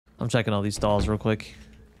I'm checking all these stalls real quick.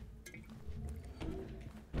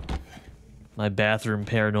 My bathroom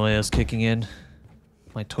paranoia is kicking in.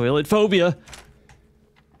 My toilet phobia.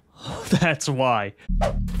 That's why.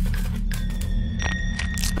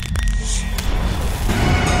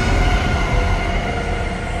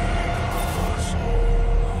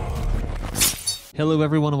 Hello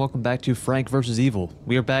everyone and welcome back to Frank vs. Evil.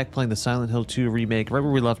 We are back playing the Silent Hill 2 remake right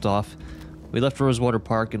where we left off. We left Rosewater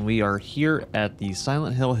Park and we are here at the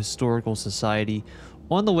Silent Hill Historical Society.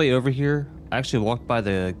 On the way over here, I actually walked by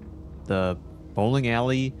the bowling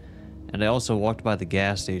alley and I also walked by the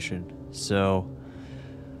gas station. So,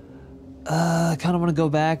 I kind of want to go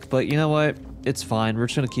back, but you know what? It's fine. We're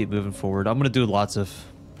just going to keep moving forward. I'm going to do I'm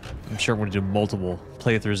sure I'm going to do multiple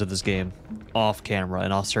playthroughs of this game off camera,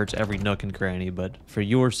 and I'll search every nook and cranny, but for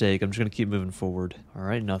your sake, I'm just going to keep moving forward. All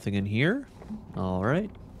right, nothing in here. All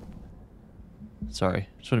right. Sorry,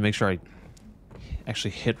 just want to make sure I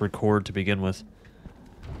actually hit record to begin with.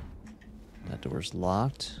 That door's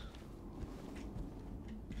locked.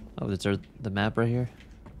 Oh, is there the map right here?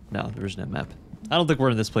 No, there is no map. I don't think we're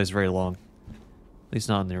in this place very long. At least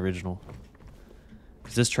not in the original.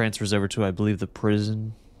 Because this transfers over to, I believe, the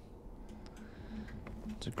prison.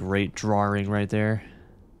 It's a great drawing right there.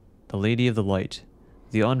 The Lady of the Light.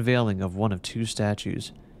 The unveiling of one of two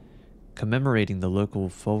statues commemorating the local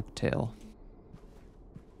folk tale.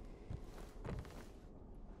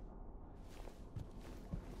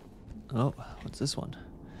 Oh, what's this one?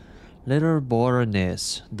 Little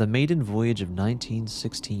Baroness, the maiden voyage of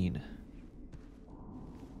 1916.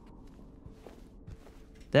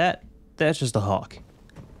 That's just a hawk.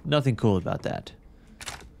 Nothing cool about that.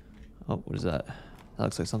 Oh, what is that? That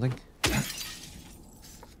looks like something.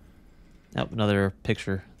 Oh, another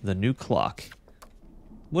picture. The new clock.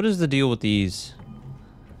 What is the deal with these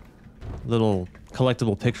little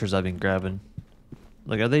collectible pictures I've been grabbing?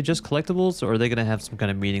 Like, are they just collectibles, or are they going to have some kind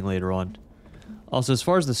of meaning later on? Also, as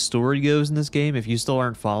far as the story goes in this game, if you still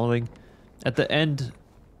aren't following, at the end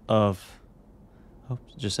of... Oh,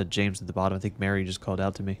 it just said James at the bottom. I think Mary just called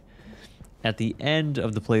out to me. At the end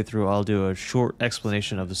of the playthrough, I'll do a short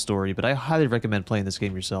explanation of the story, but I highly recommend playing this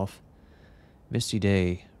game yourself. Misty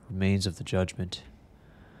Day, Remains of the Judgment.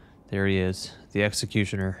 There he is, the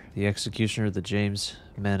executioner. The executioner that James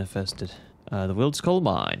manifested. The Wilds Coal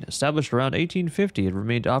Mine. Established around 1850, it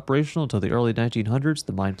remained operational until the early 1900s.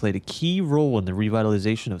 The mine played a key role in the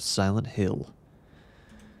revitalization of Silent Hill.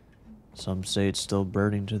 Some say it's still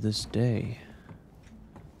burning to this day.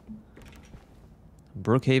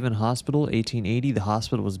 Brookhaven Hospital, 1880. The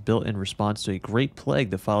hospital was built in response to a great plague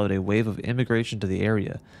that followed a wave of immigration to the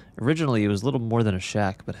area. Originally, it was little more than a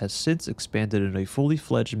shack, but has since expanded into a fully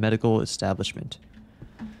fledged medical establishment.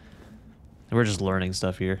 And we're just learning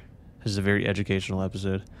stuff here. This is a very educational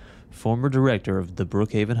episode. Former director of the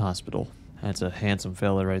Brookhaven Hospital. That's a handsome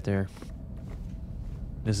fella right there.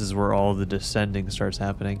 This is where all the descending starts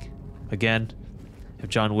happening. Again, if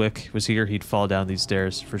John Wick was here, he'd fall down these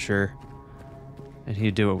stairs for sure. And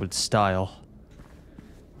he'd do it with style.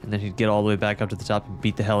 And then he'd get all the way back up to the top and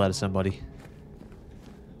beat the hell out of somebody.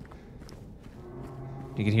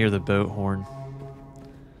 You can hear the boat horn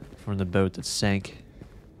from the boat that sank.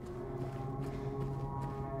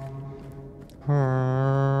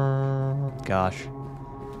 Gosh.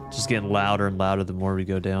 Just getting louder and louder the more we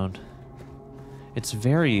go down. It's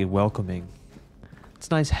very welcoming. It's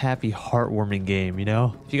a nice, happy, heartwarming game, you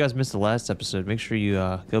know? If you guys missed the last episode, make sure you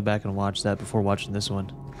go back and watch that before watching this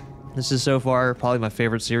one. This is so far probably my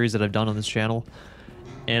favorite series that I've done on this channel.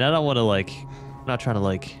 And I don't want to, I'm not trying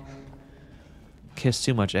to, kiss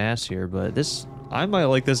too much ass here, but I might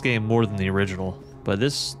like this game more than the original. But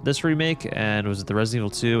this remake, and was it the Resident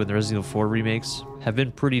Evil 2 and the Resident Evil 4 remakes, have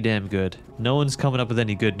been pretty damn good. No one's coming up with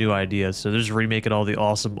any good new ideas, so they're just remaking all the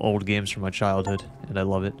awesome old games from my childhood, and I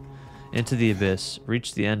love it. Into the abyss.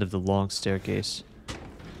 Reach the end of the long staircase.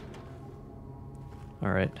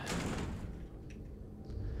 Alright.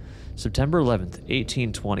 September 11th,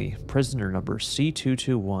 1820. Prisoner number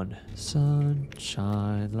C221.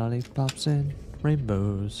 Sunshine, lollipops, and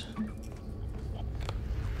rainbows.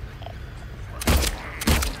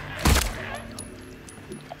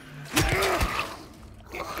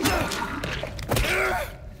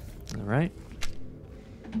 Alright.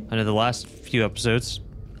 I know the last few episodes,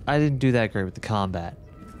 I didn't do that great with the combat.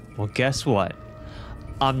 Well, guess what?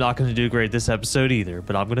 I'm not going to do great this episode either,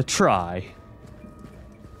 but I'm going to try.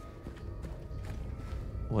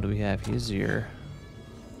 What do we have here?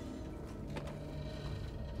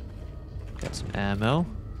 Got some ammo.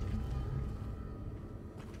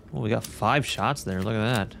 Oh, we got 5 shots there. Look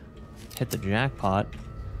at that. Hit the jackpot.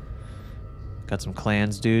 Got some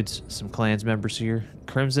clans dudes, some clans members here.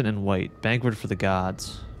 Crimson and white. Banquet for the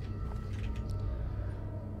gods.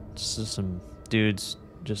 Just some dudes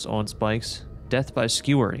just on spikes. Death by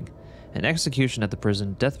skewering. An execution at the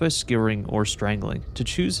prison. Death by skewering or strangling. To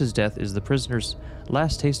choose his death is the prisoner's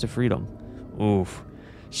last taste of freedom. Oof.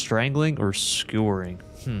 Strangling or skewering?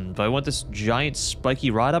 Do I want this giant spiky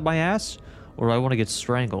rod up my ass? Or do I want to get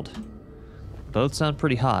strangled? Both sound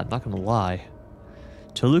pretty hot, not gonna lie.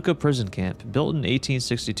 Toluca Prison Camp. Built in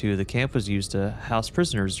 1862, the camp was used to house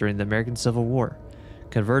prisoners during the American Civil War.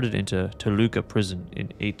 Converted into Toluca Prison in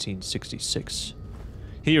 1866.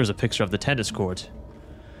 Here's a picture of the tennis court.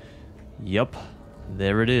 Yup,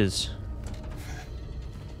 there it is.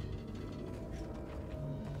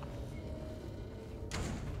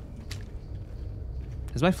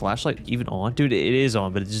 Is my flashlight even on? Dude, it is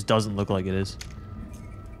on, but it just doesn't look like it is.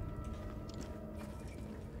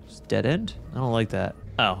 It's dead end? I don't like that.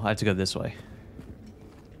 Oh, I have to go this way.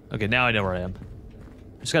 Okay, now I know where I am.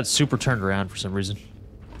 I just got super turned around for some reason.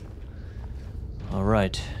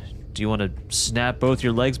 Alright. Do you want to snap both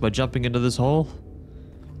your legs by jumping into this hole?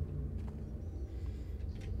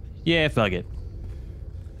 Yeah, fuck it.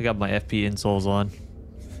 I got my FP insoles on.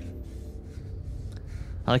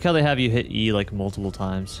 I like how they have you hit E like multiple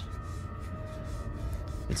times.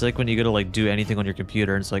 It's like when you go to like do anything on your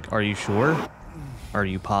computer and it's like, are you sure? Are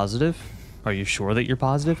you positive? Are you sure that you're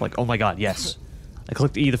positive? Like, oh my god, yes. I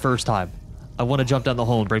clicked E the first time. I want to jump down the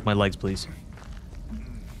hole and break my legs, please.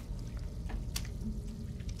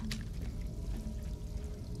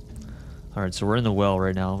 Alright, so we're in the well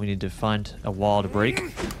right now. We need to find a wall to break.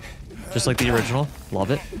 Just like the original. Love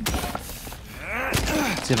it.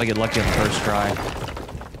 Let's see if I get lucky on the first try.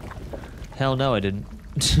 Hell no, I didn't.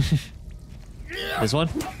 This one?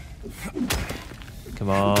 Come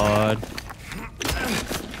on.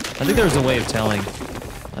 I think there's a way of telling.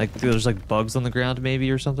 Like, there's like bugs on the ground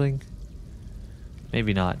maybe or something.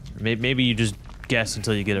 Maybe not. Maybe you just guess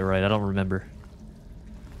until you get it right. I don't remember.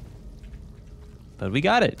 But we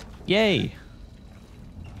got it. Yay!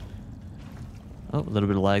 Oh, a little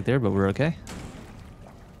bit of lag there, but we're okay.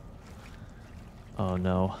 Oh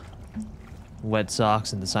no. Wet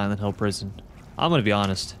socks in the Silent Hill prison. I'm gonna be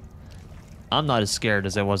honest. I'm not as scared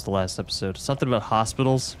as I was the last episode. Something about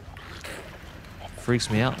hospitals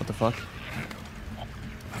freaks me out. What the fuck?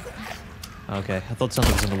 Okay, I thought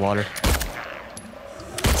something was in the water.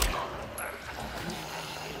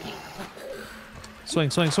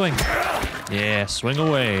 Swing, swing, swing. Yeah, swing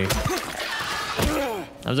away.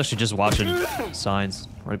 I was actually just watching Signs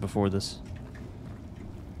right before this.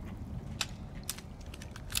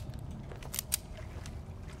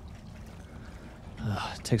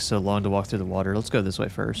 It takes so long to walk through the water. Let's go this way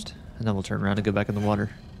first, and then we'll turn around and go back in the water.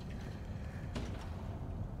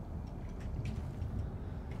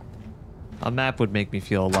 A map would make me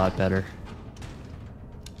feel a lot better.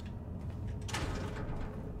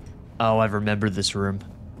 Oh, I remember this room.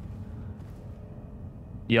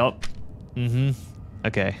 Yup.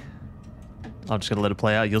 Okay. I'm just gonna let it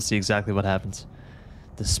play out. You'll see exactly what happens.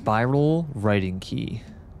 The spiral writing key.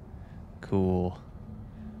 Cool.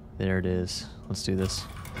 There it is. Let's do this.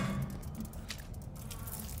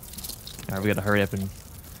 Alright, we gotta hurry up and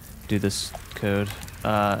do this code.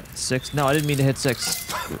 6. No, I didn't mean to hit 6.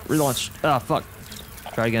 Relaunch. Ah, fuck.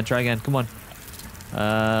 Try again, try again. Come on.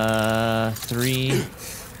 3.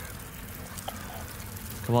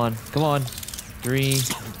 Come on, come on. 3.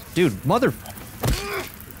 Dude, mother...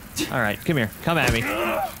 Alright, come here. Come at me.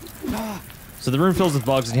 So the room fills with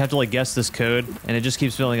bugs and you have to like guess this code and it just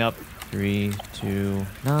keeps filling up. 3, 2,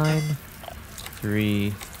 9. 3,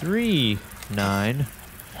 3, 9.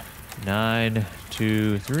 9,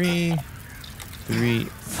 2, 3. 3.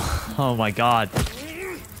 Oh my god.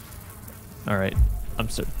 Alright.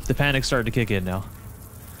 The panic's starting to kick in now.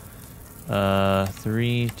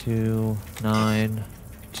 3, 2, 9.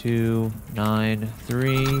 2, 9,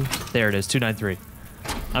 3. There it is, 2, 9, 3.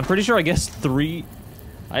 I'm pretty sure I guessed 3.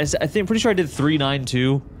 I think pretty sure I did 3, 9,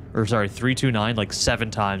 2. Or sorry, 3, 2, 9 like 7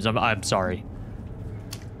 times. I'm sorry.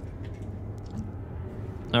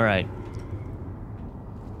 Alright.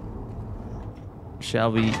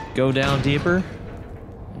 Shall we go down deeper?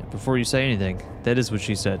 Before you say anything. That is what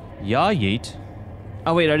she said. Yeah, yeet.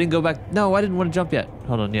 Oh wait, I didn't go back. No, I didn't want to jump yet.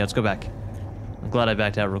 Hold on, yeah, let's go back. I'm glad I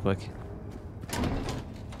backed out real quick.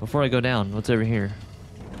 Before I go down, what's over here?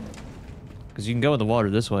 Because you can go in the water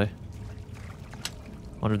this way.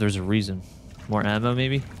 Wonder if there's a reason. More ammo,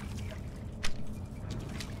 maybe?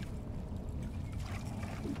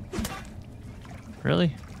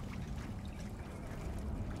 Really?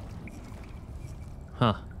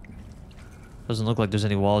 Huh. Doesn't look like there's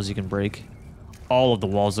any walls you can break. all of the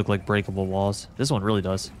walls look like breakable walls. This one really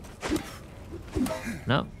does.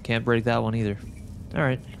 No, can't break that one either. All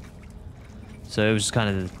right. So it was just kind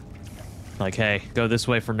of like, hey, go this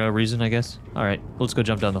way for no reason, I guess. All right, let's go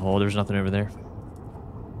jump down the hole. There's nothing over there.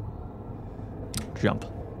 Jump.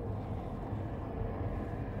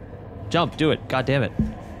 Jump, do it. God damn it.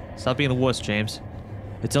 Stop being a wuss, James.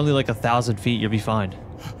 It's only like 1,000 feet. You'll be fine.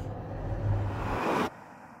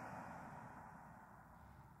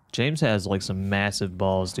 James has like some massive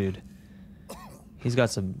balls, dude. He's got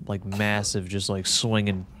some like massive, just like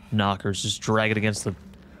swinging knockers, just drag it against the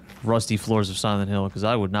rusty floors of Silent Hill, because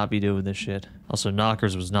I would not be doing this shit. Also,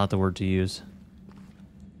 knockers was not the word to use.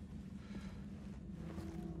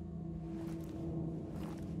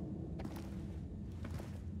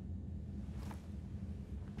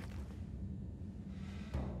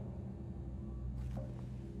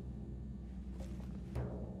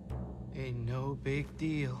 Ain't no big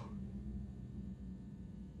deal.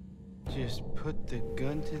 Just put the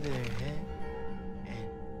gun to their head and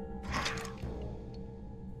pow.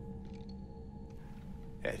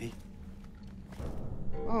 Eddie?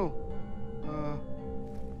 Oh,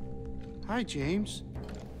 hi, James.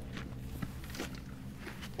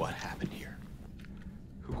 What happened here?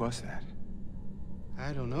 Who was that?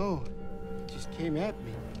 I don't know. Just came at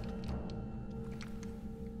me.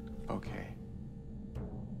 Okay.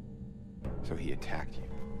 So he attacked you,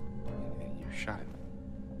 and you shot him.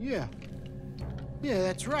 Yeah. Yeah,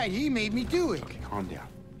 that's right. He made me do it. Okay, calm down,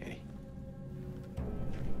 Eddie.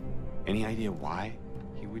 Any idea why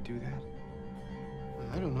he would do that?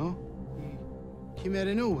 I don't know. He came out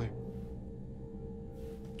of nowhere.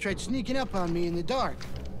 Tried sneaking up on me in the dark.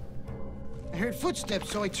 I heard footsteps,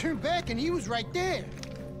 so I turned back and he was right there.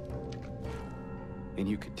 And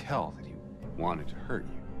you could tell that he wanted to hurt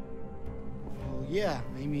you. Well, yeah,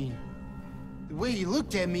 I mean, the way he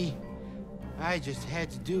looked at me, I just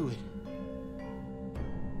had to do it.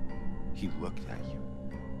 He looked at you?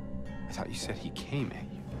 I thought you said he came at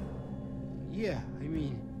you. Yeah, I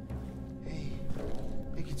mean,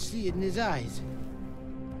 I could see it in his eyes.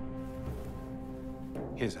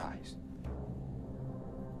 His eyes?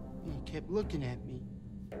 He kept looking at me,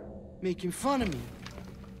 making fun of me.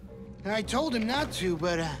 And I told him not to,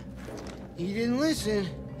 but he didn't listen.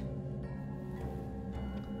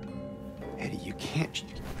 Eddie, you can't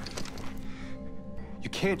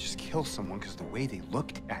just kill someone because of the way they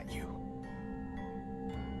looked at you.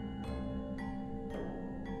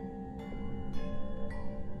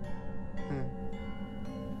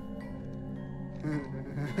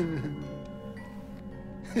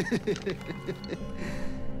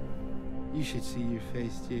 You should see your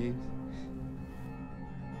face, James.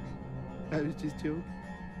 I was just joking.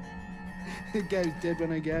 The guy was dead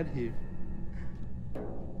when I got here.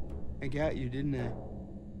 I got you, didn't I?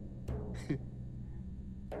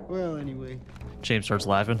 Well, anyway. James starts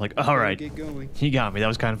laughing, like, all right. Get going. He got me. That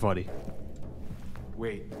was kind of funny.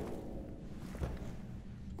 Wait.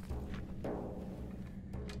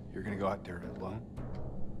 You're gonna go out there alone?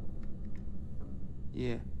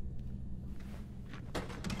 Yeah.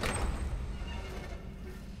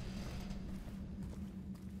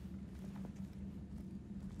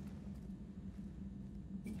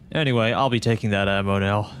 Anyway, I'll be taking that ammo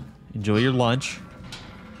now. Enjoy your lunch.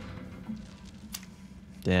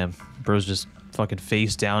 Damn, bro's just fucking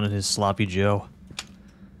face down in his sloppy Joe.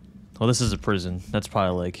 Well, this is a prison. That's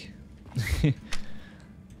probably like...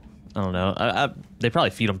 I don't know. They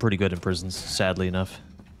probably feed them pretty good in prisons, sadly enough.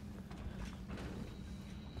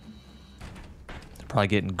 They're probably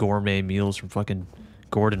getting gourmet meals from fucking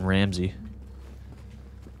Gordon Ramsay.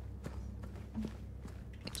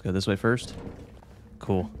 Let's go this way first.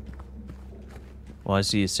 Cool. Well, I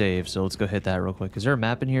see a save, so let's go hit that real quick. Is there a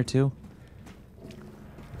map in here too?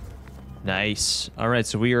 Nice. All right,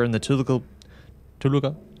 so we are in the Toluca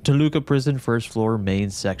prison, first floor,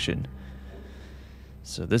 main section.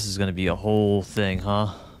 So this is going to be a whole thing,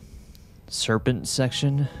 huh? Serpent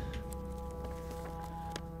section.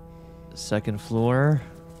 Second floor.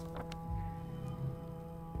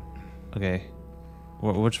 Okay.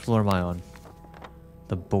 Which floor am I on?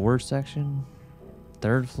 The board section?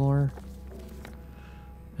 Third floor?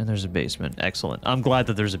 And there's a basement. Excellent. I'm glad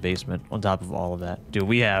that there's a basement on top of all of that. Dude,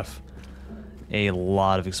 we have a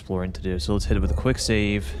lot of exploring to do. So let's hit it with a quick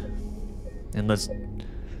save. And let's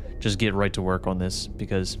just get right to work on this,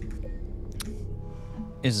 because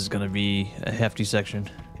this is going to be a hefty section.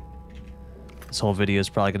 This whole video is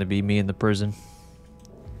probably going to be me in the prison.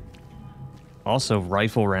 Also,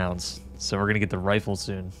 rifle rounds. So we're going to get the rifle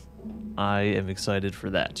soon. I am excited for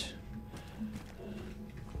that.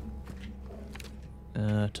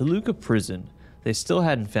 Toluca Prison. They still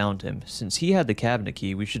hadn't found him. Since he had the cabinet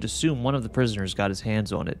key, we should assume one of the prisoners got his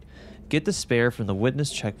hands on it. Get the spare from the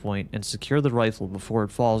witness checkpoint and secure the rifle before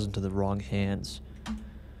it falls into the wrong hands.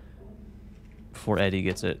 Before Eddie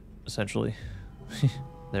gets it, essentially.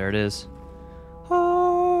 There it is.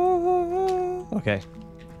 Okay.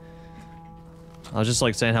 I was just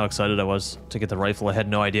like saying how excited I was to get the rifle. I had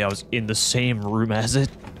no idea I was in the same room as it.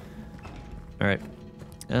 Alright.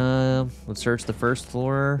 Let's search the first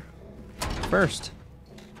floor first.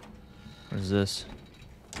 What is this?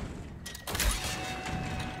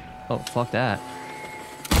 Oh, fuck that.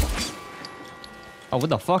 Oh, what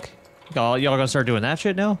the fuck? Y'all gonna start doing that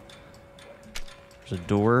shit now? There's a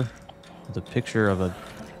door with a picture of a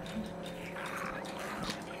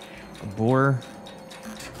boar.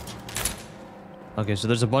 Okay, so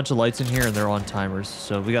there's a bunch of lights in here and they're on timers,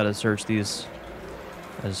 so we gotta search these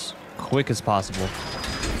as quick as possible.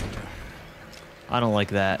 I don't like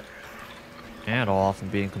that at all, if I'm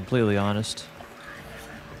being completely honest.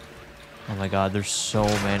 Oh my god, there's so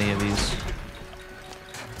many of these.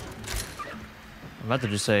 I'm about to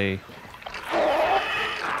just say...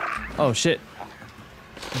 Oh shit.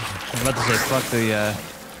 I'm about to say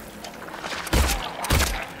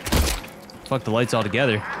fuck the lights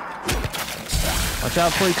altogether. Watch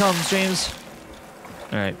out before he comes, James.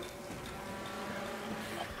 Alright.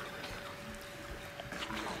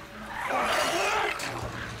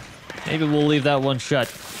 Maybe we'll leave that one shut.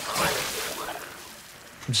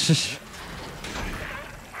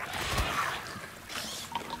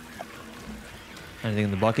 Anything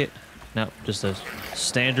in the bucket? No, just a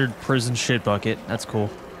standard prison shit bucket. That's cool.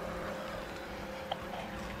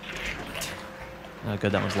 Oh,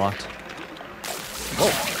 good, that one's locked.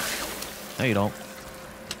 Whoa. No, you don't.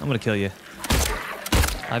 I'm gonna kill you.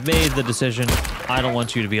 I've made the decision. I don't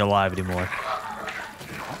want you to be alive anymore.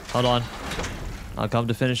 Hold on. I'll come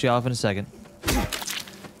to finish you off in a second.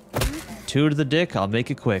 2 to the dick, I'll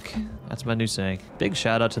make it quick. That's my new saying. Big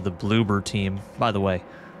shout out to the Bloober team, by the way.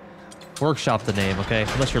 Workshop the name, okay?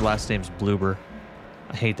 Unless your last name's Bloober.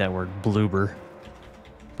 I hate that word, Bloober.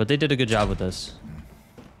 But they did a good job with this.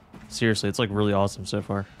 Seriously, it's like really awesome so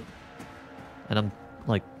far. And I'm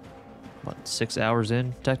like, what, 6 hours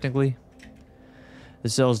in, technically? The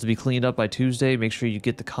cell is to be cleaned up by Tuesday. Make sure you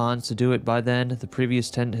get the cons to do it by then. The previous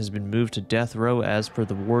tenant has been moved to death row as per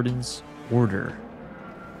the warden's order.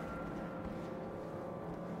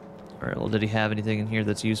 Alright, well, did he have anything in here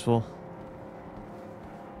that's useful?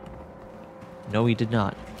 No, he did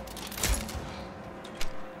not.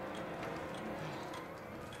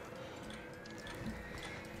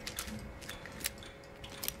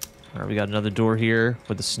 Alright, we got another door here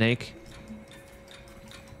with a snake.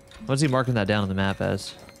 What's he marking that down on the map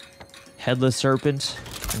as? Headless serpent,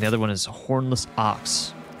 and the other one is hornless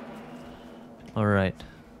ox. Alright.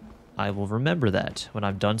 I will remember that when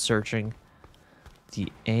I'm done searching the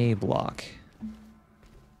A block.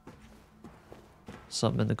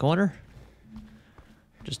 Something in the corner?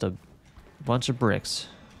 Just a bunch of bricks.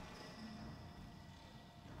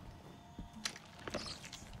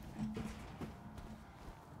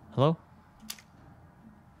 Hello?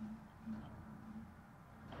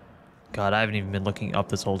 God, I haven't even been looking up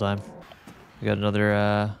this whole time. We got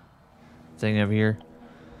another thing over here.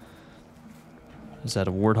 Is that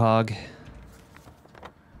a warthog?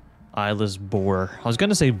 Eyeless boar. I was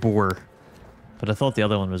gonna say boar, but I thought the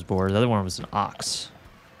other one was boar. The other one was an ox.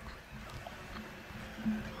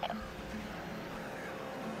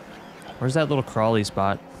 Where's that little crawly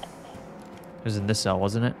spot? It was in this cell,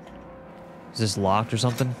 wasn't it? Is this locked or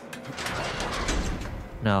something?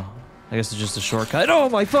 No. I guess it's just a shortcut. Oh,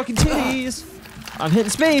 my fucking titties! I'm hitting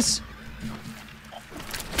space!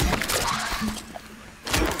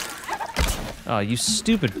 Oh, you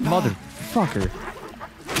stupid motherfucker.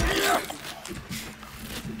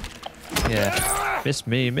 Yeah. Miss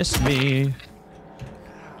me, miss me.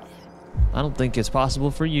 I don't think it's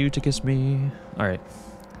possible for you to kiss me. Alright.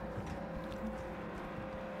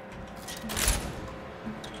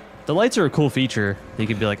 The lights are a cool feature. You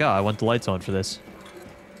can be like, oh, I want the lights on for this.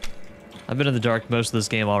 I've been in the dark most of this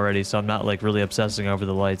game already, so I'm not like really obsessing over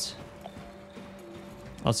the lights.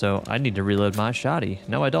 Also, I need to reload my shotty.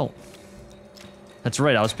 No, I don't. That's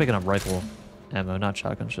right, I was picking up rifle ammo, not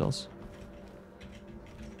shotgun shells.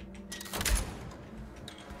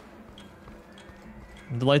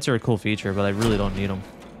 The lights are a cool feature, but I really don't need them.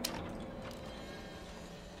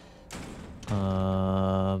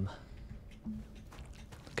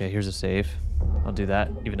 Okay, here's a save. I'll do that,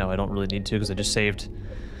 even though I don't really need to, because I just saved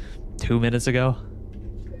 2 minutes ago.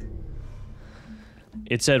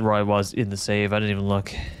 It said where I was in the save. I didn't even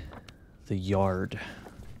look. The yard.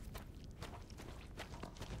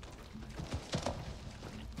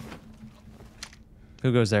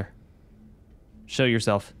 Who goes there? Show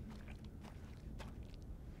yourself.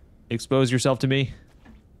 Expose yourself to me.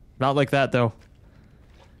 Not like that, though.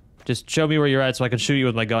 Just show me where you're at so I can shoot you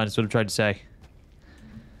with my gun, is what I'm trying to say.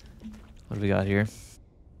 What do we got here?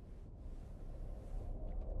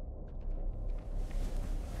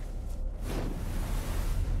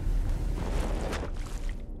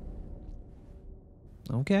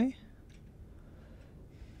 Okay.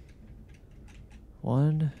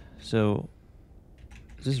 One. So,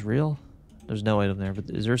 is this real? There's no item there, but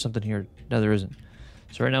is there something here? No, there isn't.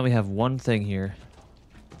 So right now we have one thing here.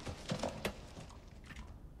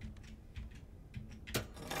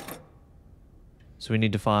 So we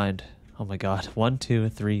need to find, oh my god, 1, 2,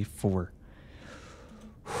 3, 4.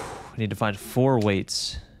 We need to find 4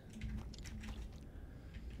 weights.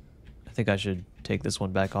 I think I should take this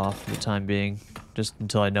one back off for the time being, just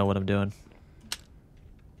until I know what I'm doing.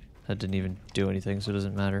 That didn't even do anything, so it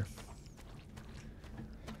doesn't matter.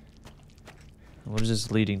 What is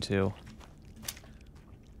this leading to?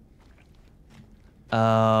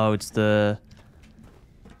 Oh, it's the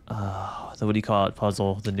what do you call it,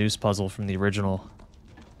 puzzle, the noose puzzle from the original.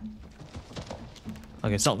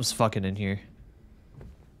 Okay, something's fucking in here.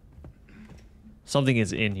 Something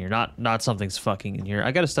is in here, not something's fucking in here.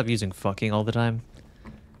 I gotta stop using fucking all the time.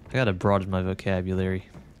 I gotta broaden my vocabulary.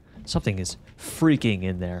 Something is freaking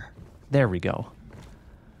in there. There we go.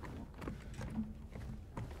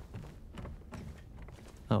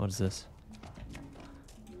 Oh, what is this?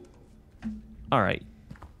 Alright.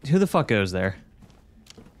 Who the fuck goes there?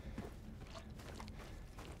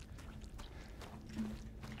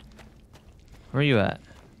 Where are you at?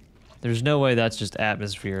 There's no way that's just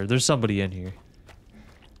atmosphere. There's somebody in here.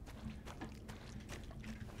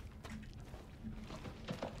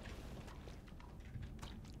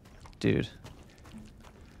 Dude.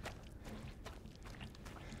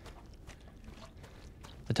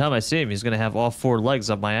 The time I see him, he's gonna have all 4 legs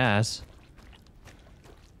up my ass.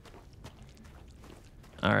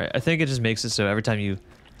 Alright, I think it just makes it so every time you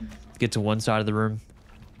get to one side of the room,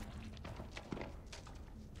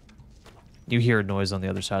 you hear a noise on the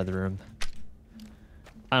other side of the room.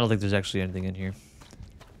 I don't think there's actually anything in here.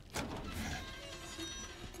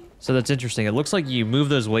 So that's interesting. It looks like you move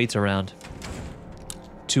those weights around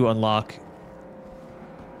to unlock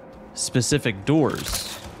specific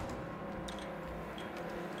doors,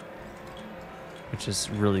 which is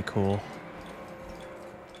really cool.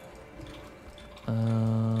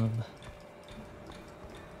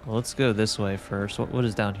 Well, let's go this way first. What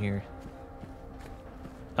is down here?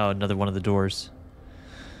 Oh, another one of the doors.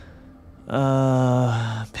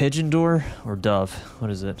 Pigeon door or dove? What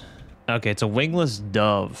is it? Okay, it's a wingless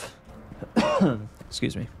dove.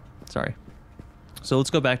 Excuse me. Sorry. So let's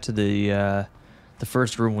go back to the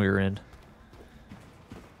first room we were in.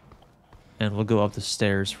 And we'll go up the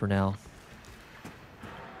stairs for now.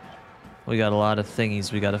 We got a lot of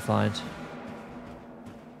thingies we gotta find.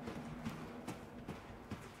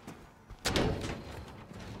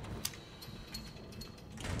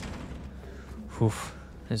 Oof,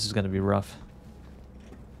 this is gonna be rough.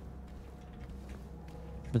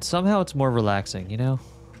 But somehow it's more relaxing, you know?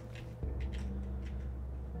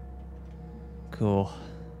 Cool.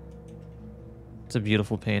 It's a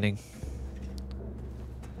beautiful painting.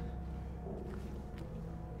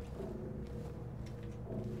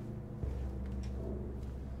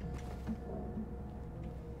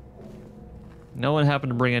 No one happened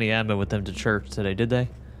to bring any ammo with them to church today, did they?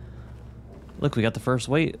 Look, we got the first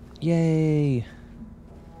weight. Yay!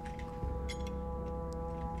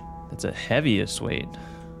 That's a heaviest weight.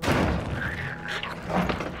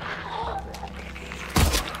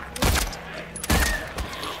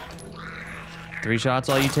 Three shots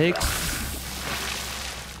all you take?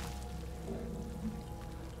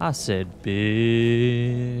 I said,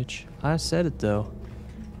 bitch. I said it, though.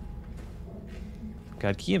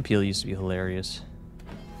 God, Key and Peele used to be hilarious.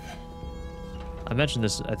 I mentioned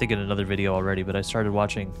this, I think, in another video already, but I started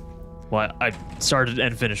watching... Well, I started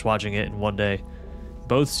and finished watching it in one day.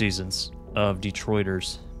 Both seasons of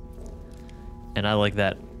Detroiters. And I like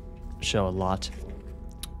that show a lot.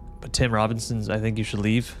 But Tim Robinson's I Think You Should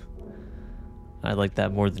Leave. I like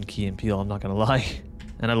that more than Key and Peele, I'm not gonna lie.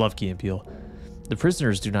 And I love Key and Peele. The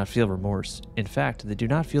prisoners do not feel remorse. In fact, they do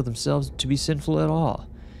not feel themselves to be sinful at all.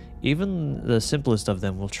 Even the simplest of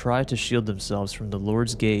them will try to shield themselves from the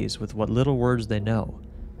Lord's gaze with what little words they know.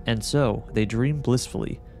 And so, they dream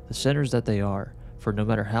blissfully, the sinners that they are, for no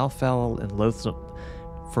matter how foul and loathsome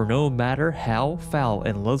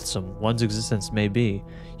one's existence may be,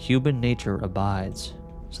 human nature abides.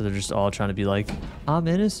 So they're just all trying to be like, I'm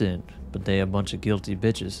innocent, but they a bunch of guilty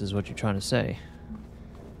bitches is what you're trying to say.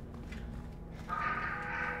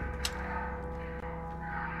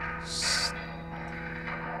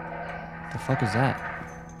 The fuck is that?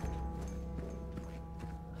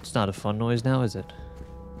 It's not a fun noise now, is it?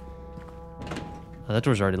 Oh, that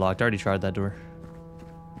door's already locked. I already tried that door.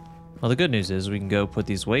 Well, the good news is we can go put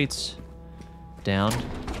these weights down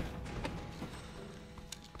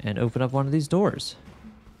and open up one of these doors.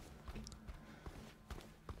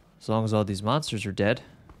 As long as all these monsters are dead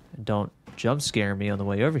and don't jump scare me on the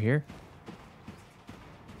way over here.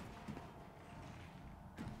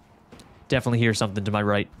 Definitely hear something to my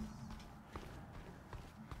right.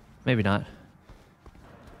 Maybe not.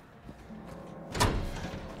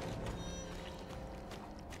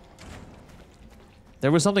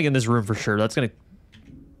 There was something in this room for sure. That's gonna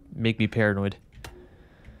make me paranoid.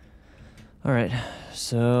 Alright,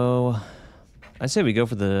 so I say we go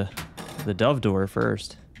for the dove door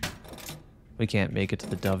first. We can't make it to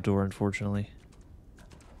the dove door, unfortunately.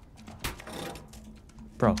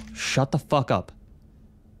 Bro, shut the fuck up.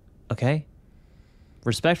 Okay?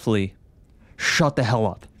 Respectfully, shut the hell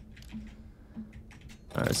up.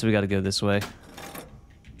 Alright, so we gotta go this way.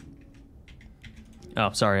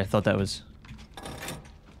 Oh, sorry, I thought that was...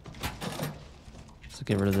 So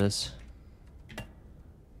get rid of this.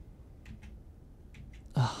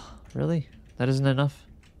 Oh, really? That isn't enough?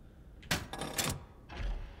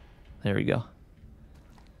 There we go.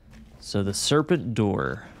 So the serpent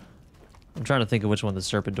door. I'm trying to think of which one the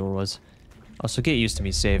serpent door was. Also, get used to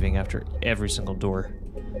me saving after every single door.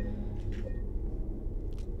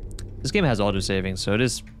 This game has auto-saving, so it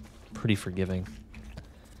is pretty forgiving.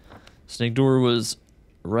 Snake door was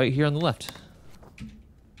right here on the left.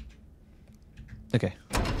 Okay.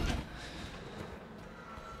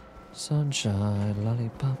 Sunshine,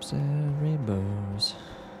 lollipops, and rainbows.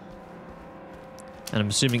 And I'm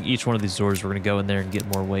assuming each one of these doors we're gonna go in there and get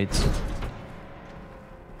more weights.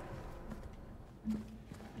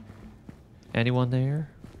 Anyone there?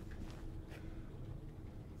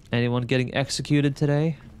 Anyone getting executed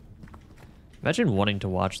today? Imagine wanting to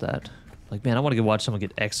watch that. Like, man, I want to go watch someone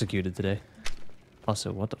get executed today.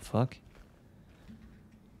 Also, what the fuck?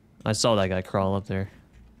 I saw that guy crawl up there.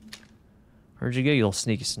 Where'd you go, you little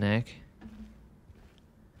sneaky snack?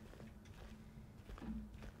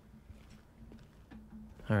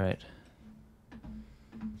 Alright.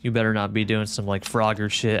 You better not be doing some, like,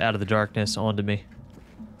 Frogger shit out of the darkness onto me.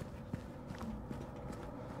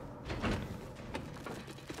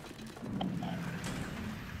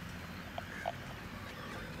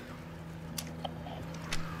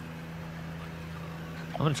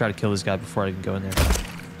 I'm gonna try to kill this guy before I can go in there.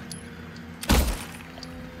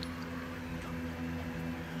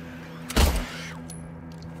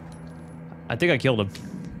 I think I killed him.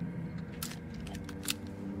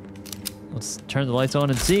 Let's turn the lights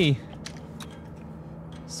on and see.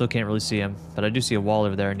 Still can't really see him, but I do see a wall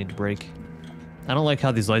over there I need to break. I don't like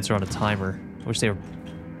how these lights are on a timer. I wish they were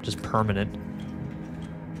just permanent.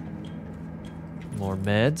 More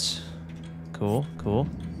meds. Cool, cool.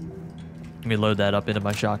 Let me load that up into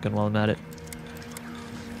my shotgun while I'm at it.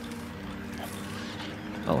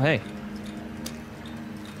 Oh, hey.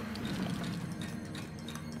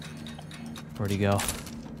 Where'd he go?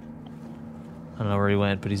 I don't know where he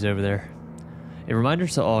went, but he's over there. A reminder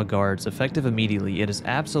to all guards, effective immediately, it is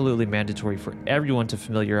absolutely mandatory for everyone to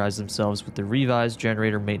familiarize themselves with the revised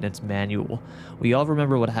generator maintenance manual. We all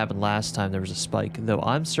remember what happened last time there was a spike, though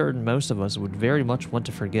I'm certain most of us would very much want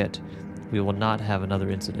to forget. We will not have another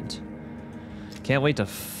incident. Can't wait to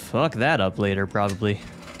fuck that up later, probably.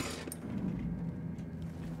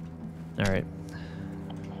 Alright.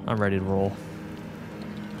 I'm ready to roll.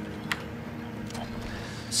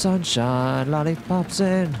 Sunshine, lollipops,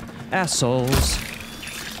 and assholes.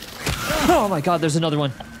 Oh my god, there's another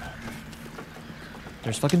one.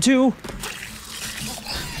 There's fucking two.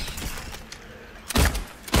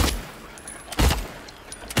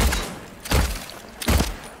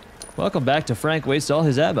 Welcome back to Frank Wastes All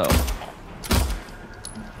His Ammo.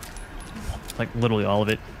 Like, literally all of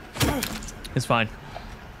it. It's fine.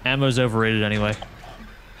 Ammo's overrated anyway.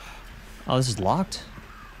 Oh, this is locked?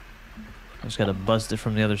 I just gotta bust it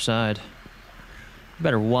from the other side. You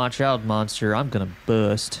better watch out, monster. I'm gonna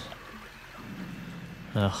bust.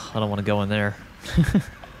 Ugh, I don't want to go in there.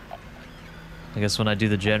 I guess when I do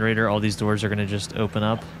the generator, all these doors are gonna just open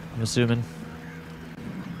up, I'm assuming.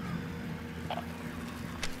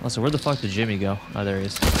 Also, where the fuck did Jimmy go? Oh, there he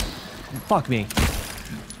is. Fuck me.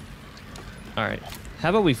 Alright. How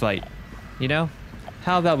about we fight? You know?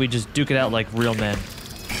 How about we just duke it out like real men?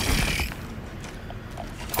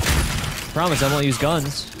 Promise I won't use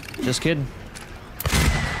guns. Just kidding.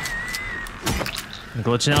 I'm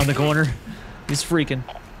glitching out in the corner. He's freaking.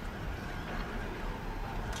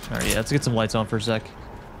 Alright, yeah, let's get some lights on for a sec.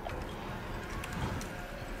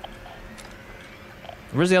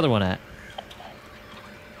 Where's the other one at?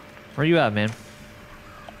 Where you at, man?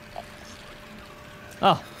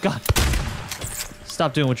 Oh, God.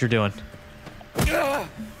 Stop doing what you're doing.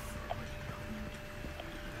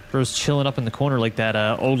 Bro's chilling up in the corner like that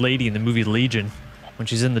old lady in the movie Legion. When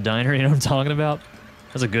she's in the diner, you know what I'm talking about?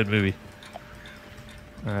 That's a good movie.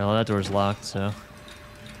 Alright, well that door's locked, so...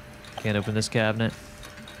 Can't open this cabinet.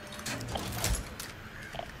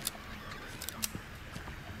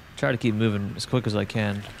 Try to keep moving as quick as I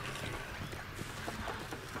can.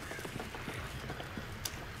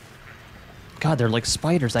 God, they're like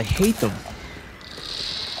spiders. I hate them.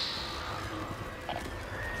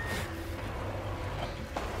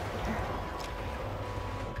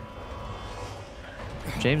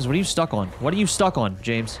 James, what are you stuck on? What are you stuck on,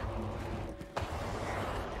 James?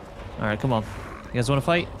 Alright, come on. You guys want to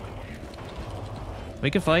fight?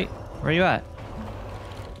 We can fight. Where are you at?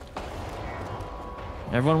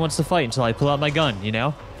 Everyone wants to fight until I pull out my gun, you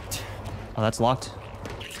know? Oh, that's locked.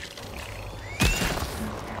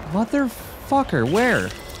 Motherfucker, where?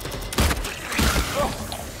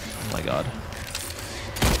 Oh my god.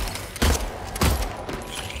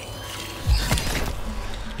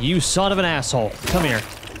 You son of an asshole. Come here.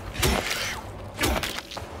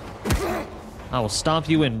 I will stomp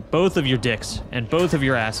you in both of your dicks and both of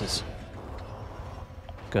your asses.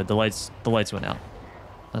 Good, the lights went out.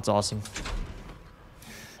 That's awesome.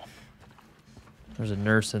 There's a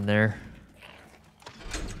nurse in there.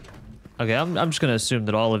 Okay, I'm just gonna assume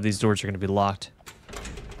that all of these doors are gonna be locked.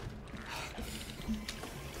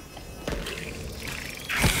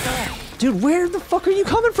 Dude, where the fuck are you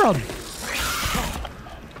coming from?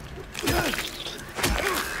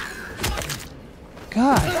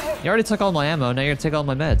 God, you already took all my ammo, now you're gonna take all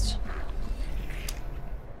my meds.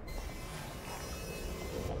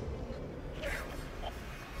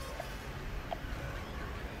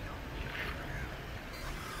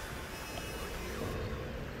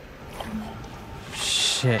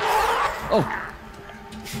 Shit. Oh!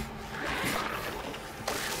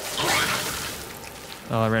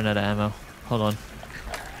 Oh, I ran out of ammo. Hold on.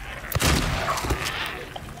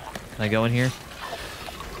 Can I go in here?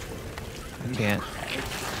 I can't.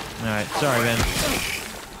 Alright, sorry, man.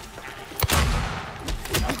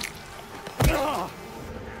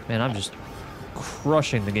 Man, I'm just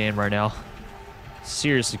crushing the game right now.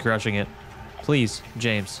 Seriously crushing it. Please,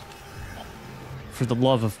 James. For the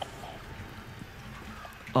love of...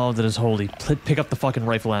 all that is holy. Pick up the fucking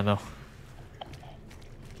rifle ammo.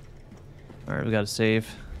 Alright, we gotta save.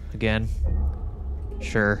 Again.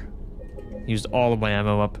 Sure. Used all of my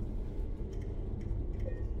ammo up.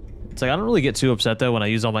 It's like, I don't really get too upset though when I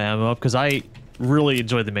use all my ammo up, because I really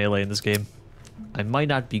enjoy the melee in this game. I might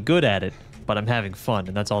not be good at it, but I'm having fun,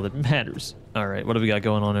 and that's all that matters. Alright, what do we got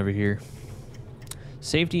going on over here?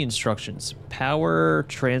 Safety instructions. Power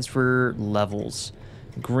transfer levels.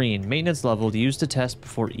 Green, maintenance level used to test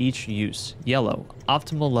before each use. Yellow,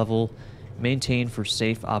 optimal level maintained for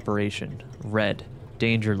safe operation. Red,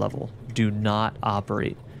 danger level, do not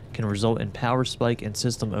operate. Can result in power spike and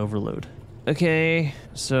system overload. Okay,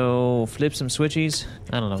 so flip some switchies.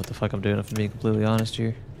 I don't know what the fuck I'm doing if I'm being completely honest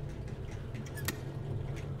here.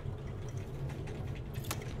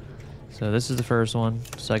 So this is the first one,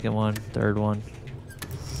 second one, third one.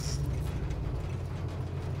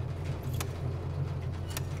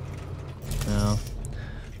 No.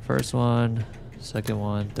 First one, second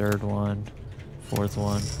one, third one, fourth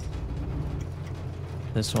one.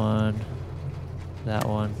 This one, that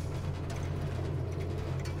one.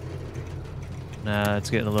 Nah, it's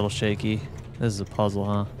getting a little shaky. This is a puzzle,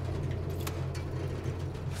 huh?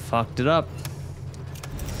 Fucked it up.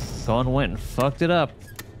 Went and fucked it up.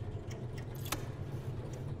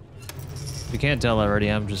 If you can't tell already,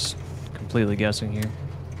 I'm just completely guessing here.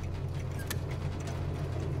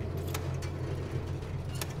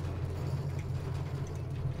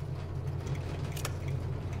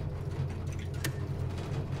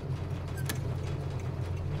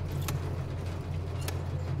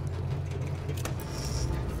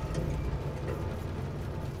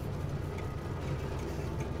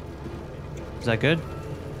 Is that good?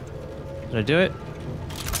 Did I do it?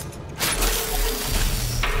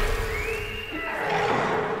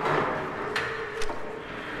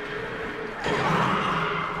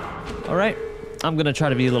 Alright. I'm gonna try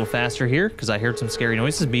to be a little faster here, because I heard some scary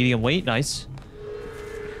noises. Medium weight, nice.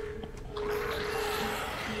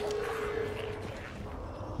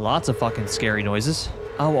 Lots of fucking scary noises.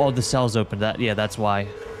 Oh, the cell's open. Yeah, that's why.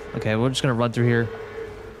 Okay, we're just gonna run through here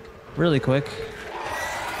really quick.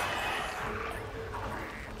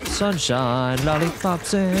 Sunshine,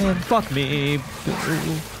 lollipops, and fuck me.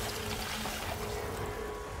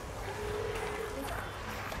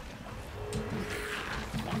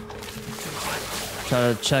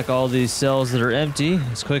 Try to check all these cells that are empty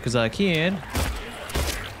as quick as I can.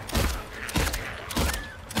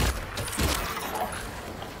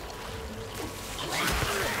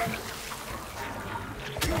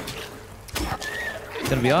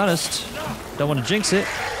 Gonna be honest, don't want to jinx it.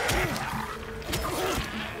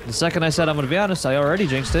 The second I said I'm gonna be honest, I already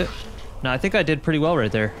jinxed it. No, I think I did pretty well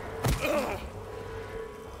right there.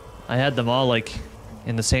 I had them all like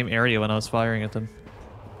in the same area when I was firing at them.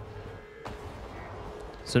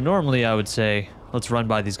 So normally I would say, let's run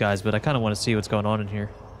by these guys, but I kind of want to see what's going on in here.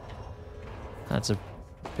 That's a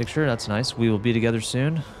picture, that's nice. We will be together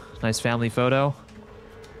soon. Nice family photo.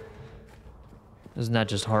 Isn't that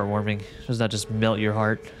just heartwarming? Doesn't that just melt your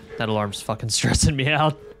heart? That alarm's fucking stressing me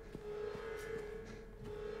out.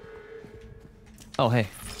 Oh, hey.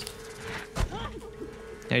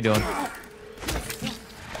 How you doing? Why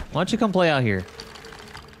don't you come play out here?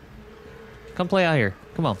 Come play out here.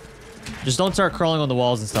 Come on. Just don't start crawling on the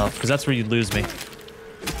walls and stuff, because that's where you'd lose me.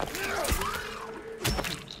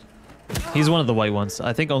 He's one of the white ones.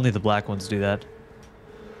 I think only the black ones do that.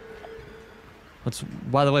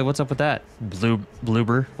 By the way, what's up with that?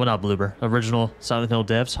 Bloober? Well, not Bloober. Original Silent Hill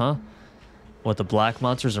devs, huh? What, the black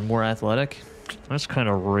monsters are more athletic? That's kind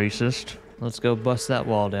of racist. Let's go bust that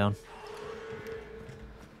wall down.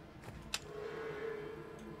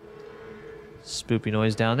 Spoopy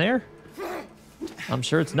noise down there. I'm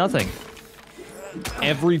sure it's nothing.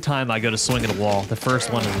 Every time I go to swing at a wall, the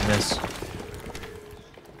first one is a miss.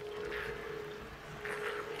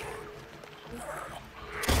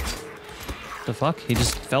 The fuck? He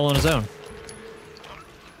just fell on his own.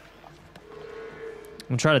 I'm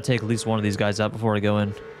gonna try to take at least one of these guys out before I go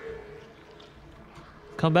in.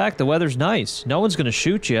 Come back, the weather's nice. No one's gonna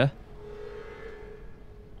shoot you.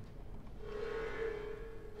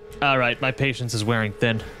 Alright, my patience is wearing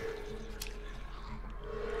thin.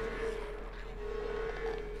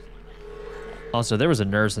 Also, there was a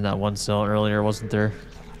nurse in that one cell earlier, wasn't there?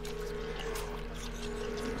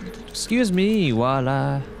 Excuse me while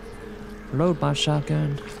I load my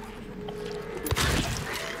shotgun.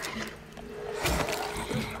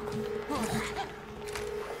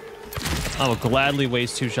 I will gladly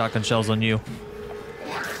waste 2 shotgun shells on you.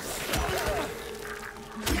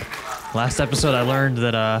 Last episode I learned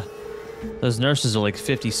that those nurses are like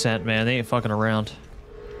 50 cent, man. They ain't fucking around.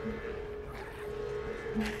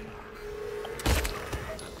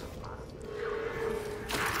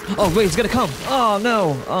 Oh wait, he's gonna come. Oh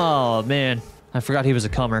no. Oh man. I forgot he was a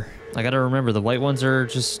comer. I gotta remember the white ones are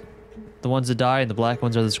just the ones that die and the black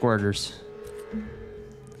ones are the squirters.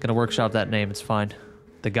 Gonna workshop that name, it's fine.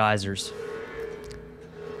 The geysers.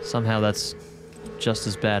 Somehow that's just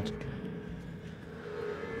as bad.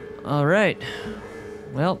 Alright.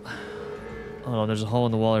 Well. Oh, there's a hole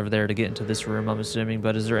in the wall over there to get into this room, I'm assuming.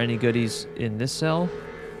 But is there any goodies in this cell?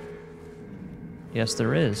 Yes,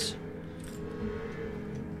 there is.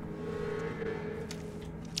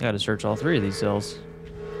 I gotta search all 3 of these cells.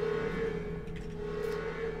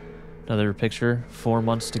 Another picture. 4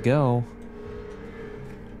 months to go.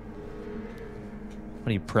 What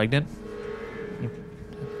are you, pregnant? You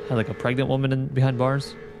had like a pregnant woman behind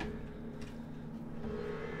bars?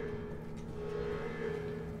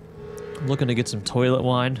 I'm looking to get some toilet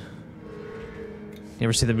wine. You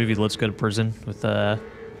ever see the movie Let's Go to Prison with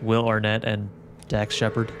Will Arnett and Dax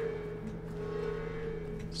Shepard?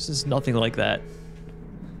 This is nothing like that.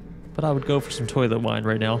 But I would go for some toilet wine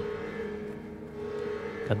right now.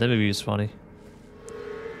 God, that movie was funny.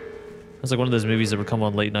 It was like one of those movies that would come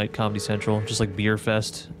on late night Comedy Central, just like Beer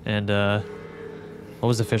Fest and what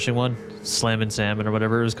was the fishing one? Slammin' Salmon or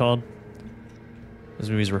whatever it was called. Those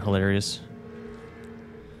movies were hilarious.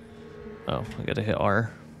 Oh, I gotta hit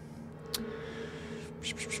R.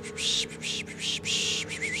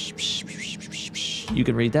 You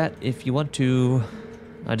can read that if you want to.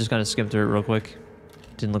 I just kind of skimmed through it real quick.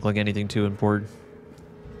 Didn't look like anything too important.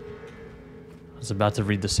 I was about to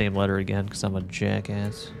read the same letter again because I'm a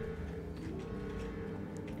jackass.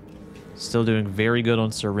 Still doing very good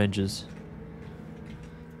on syringes.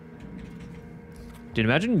 Dude,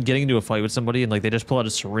 imagine getting into a fight with somebody and like they just pull out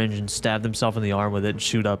a syringe and stab themselves in the arm with it and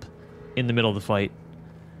shoot up in the middle of the fight.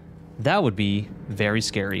 That would be very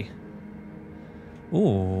scary.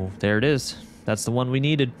 Ooh, there it is. That's the one we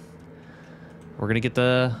needed. We're gonna get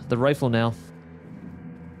the rifle now.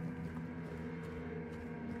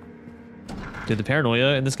 Dude, the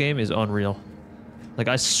paranoia in this game is unreal. Like,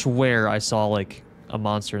 I swear I saw, like, a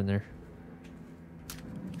monster in there.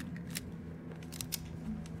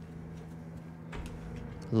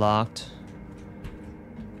 Locked.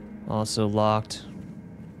 Also locked.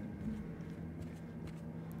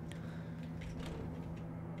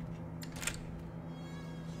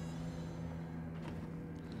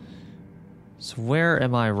 So where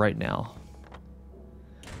am I right now?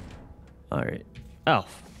 Alright. Oh.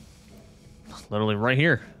 Literally right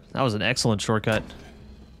here. That was an excellent shortcut.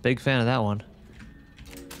 Big fan of that one.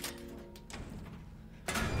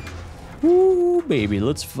 Woo, baby,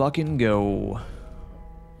 let's fucking go.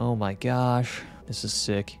 Oh my gosh. This is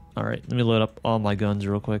sick. Alright, let me load up all my guns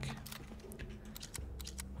real quick.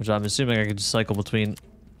 Which I'm assuming I can just cycle between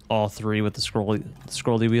all three with the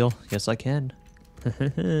scrolly wheel. Yes, I can.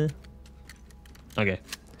 Okay.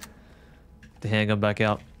 The handgun back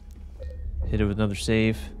out. Hit it with another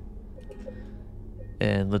save.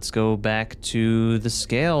 And let's go back to the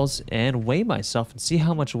scales and weigh myself and see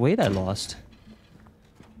how much weight I lost.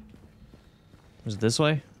 Was it this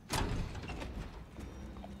way?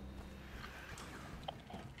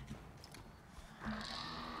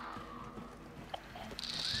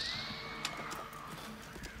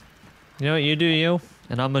 You know what, you do you,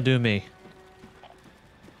 and I'm gonna do me.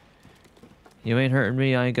 You ain't hurting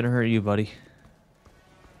me, I ain't gonna hurt you, buddy.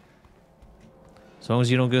 As long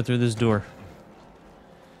as you don't go through this door.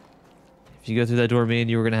 If you go through that door, me and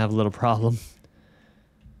you are gonna have a little problem.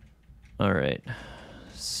 Alright.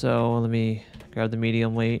 So, let me grab the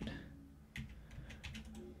medium weight.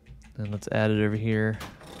 And let's add it over here.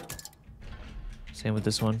 Same with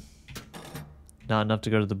this one. Not enough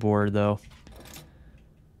to go to the board, though.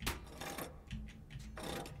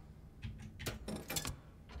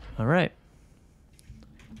 Alright.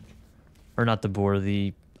 Or not the board,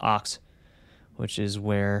 the ox. Which is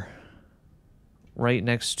where... right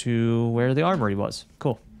next to where the armory was.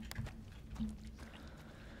 Cool.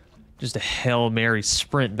 Just a Hail Mary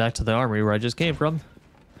sprint back to the armory where I just came from.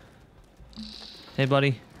 Hey,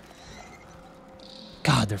 buddy.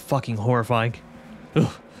 God, they're fucking horrifying.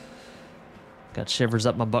 Ugh. Got shivers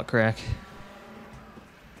up my butt crack.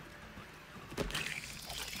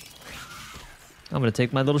 I'm gonna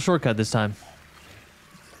take my little shortcut this time.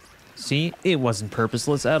 See? It wasn't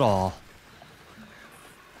purposeless at all.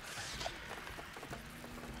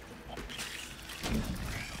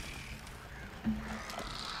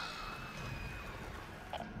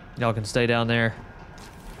 Y'all can stay down there.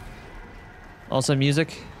 Also,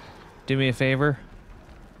 music, do me a favor.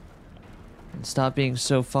 And stop being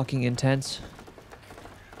so fucking intense.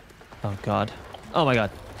 Oh, God. Oh, my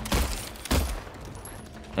God.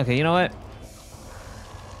 Okay, you know what?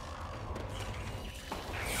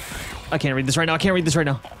 I can't read this right now. I can't read this right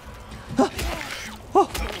now.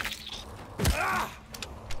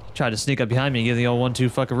 Tried to sneak up behind me and give the old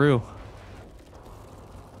 1-2 fuckaroo.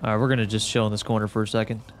 Alright, we're gonna just chill in this corner for a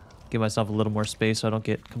second. Give myself a little more space so I don't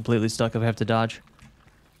get completely stuck if I have to dodge.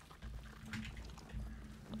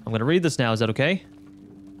 I'm gonna read this now, is that okay?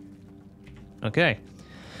 Okay.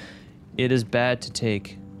 It is bad to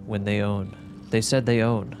take when they own. They said they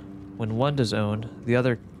own. When one does own, the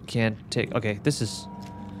other can't take. Okay, this is...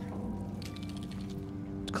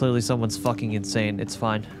 clearly someone's fucking insane. It's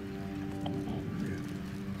fine.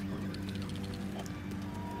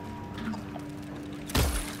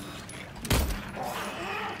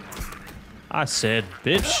 I said,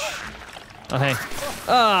 bitch. Oh, hey.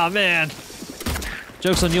 Ah, man.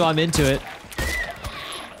 Joke's on you, I'm into it.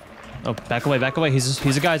 Oh, back away, back away. He's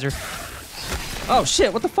a geyser. Oh,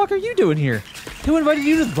 shit, what the fuck are you doing here? Who invited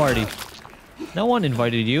you to the party? No one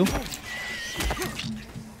invited you.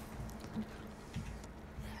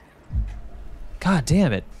 God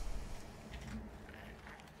damn it.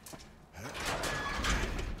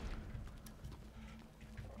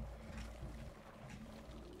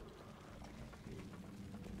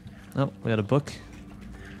 Oh, we got a book.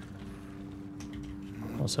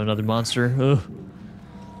 Also another monster. Ugh.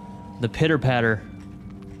 The pitter-patter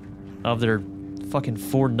of their fucking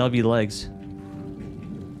 4 nubby legs.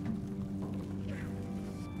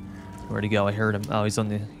 Where'd he go? I heard him. Oh, he's on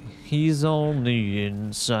the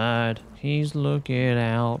inside. He's looking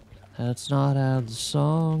out. That's not how the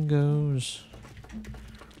song goes.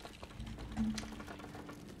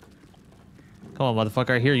 Come on,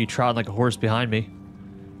 motherfucker. I hear you trotting like a horse behind me.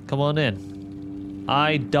 Come on in.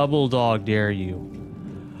 I double dog dare you.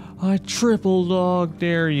 I triple dog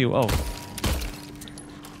dare you. Oh.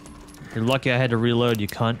 You're lucky I had to reload, you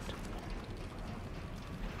cunt.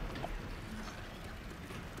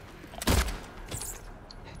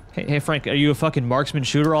 Hey, Frank, are you a fucking marksman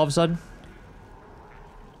shooter all of a sudden?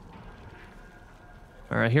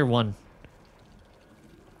 Alright, I hear one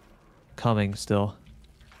coming still.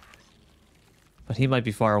 But he might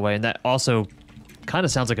be far away, and that also kind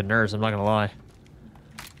of sounds like a nurse, I'm not gonna lie.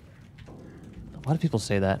 Why do people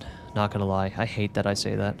say that? Not gonna lie. I hate that I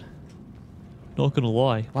say that. Not gonna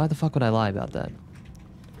lie. Why the fuck would I lie about that?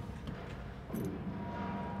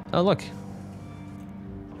 Oh, look.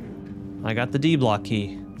 I got the D block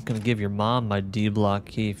key. I'm gonna give your mom my D block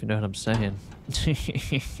key, if you know what I'm saying.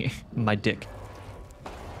 My dick.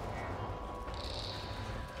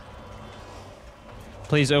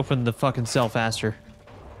 Please open the fucking cell faster.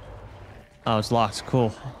 Oh, it's locked.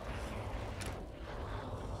 Cool.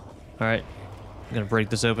 Alright. I'm gonna break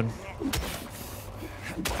this open.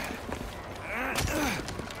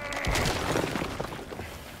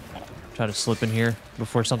 Try to slip in here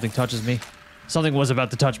before something touches me. Something was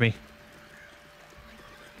about to touch me.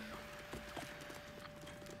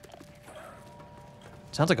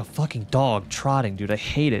 Sounds like a fucking dog trotting, dude. I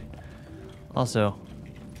hate it. Also,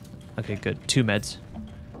 okay, good. 2 meds.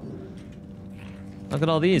 Look at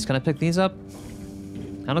all these. Can I pick these up?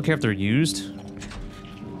 I don't care if they're used.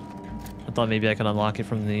 I thought maybe I could unlock it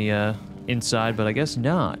from the inside, but I guess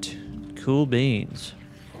not. Cool beans.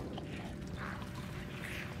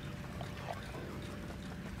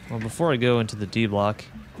 Well, before I go into the D block,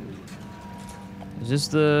 is this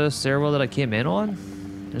the stairwell that I came in on?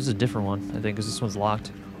 There's a different one, I think, because this one's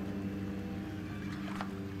locked.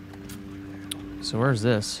 So where's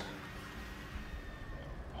this?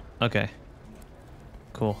 Okay.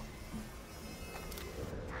 Cool.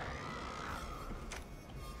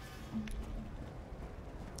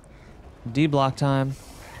 D block time.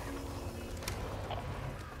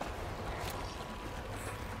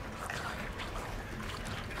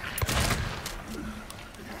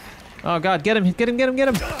 Oh god, get him, get him, get him, get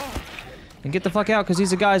him! And get the fuck out, because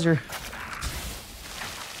he's a geyser.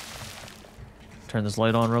 Turn this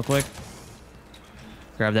light on real quick.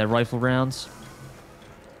 Grab that rifle rounds.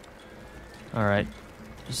 Alright.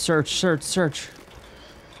 Search, search, search.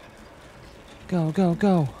 Go, go,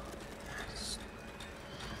 go.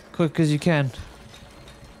 Quick as you can.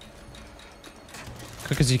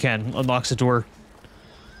 Quick as you can. Unlocks the door.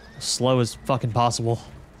 As slow as fucking possible.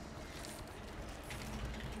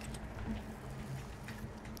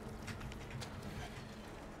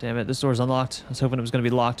 Damn it, this door's unlocked. I was hoping it was gonna be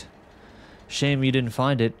locked. Shame you didn't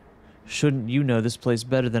find it. Shouldn't you know this place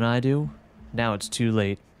better than I do? Now it's too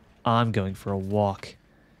late. I'm going for a walk.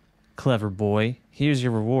 Clever boy. Here's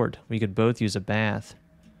your reward. We could both use a bath.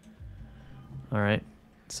 Alright,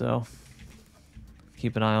 so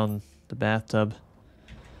keep an eye on the bathtub.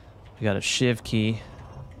 We got a shiv key.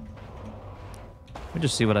 Let me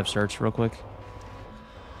just see what I've searched real quick.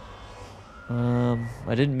 I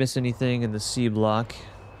didn't miss anything in the C block.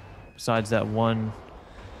 Besides that one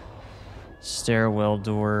stairwell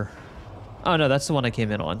door. Oh no, that's the one I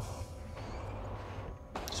came in on.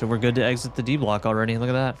 So we're good to exit the D block already. Look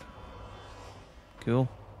at that. Cool.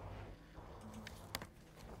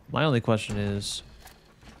 My only question is...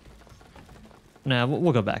 Nah,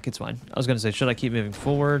 we'll go back. It's fine. I was going to say, should I keep moving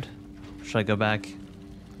forward? Should I go back?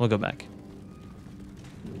 We'll go back.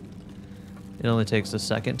 It only takes a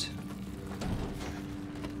second.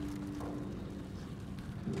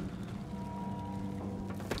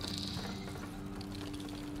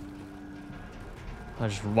 I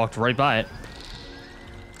just walked right by it.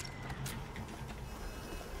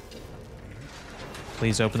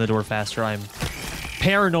 Please open the door faster. I'm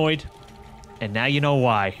paranoid. And now you know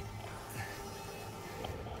why.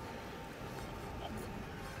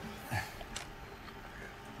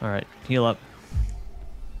 Alright, heal up.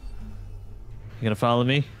 You gonna follow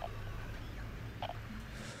me?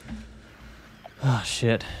 Oh,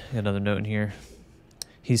 shit. Got another note in here.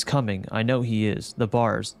 He's coming. I know he is. The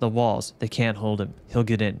bars, the walls, they can't hold him. He'll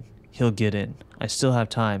get in. He'll get in. I still have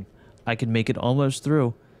time. I can make it almost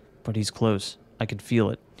through, but he's close. I can feel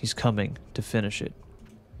it. He's coming to finish it.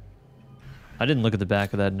 I didn't look at the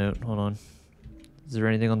back of that note. Hold on. Is there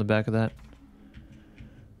anything on the back of that?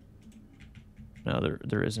 No,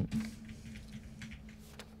 there isn't.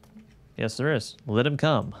 Yes, there is. Let him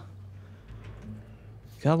come.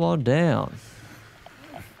 Come on down.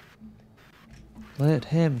 Let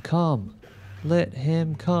him come. Let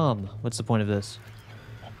him come. What's the point of this?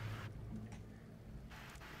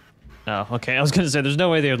 Oh, okay. I was gonna say, there's no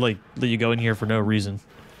way they would, like, let you go in here for no reason.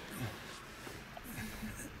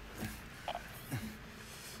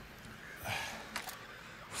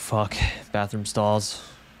 Fuck. Bathroom stalls.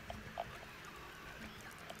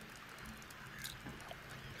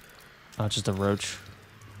 Oh, it's just a roach.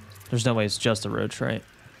 There's no way it's just a roach, right?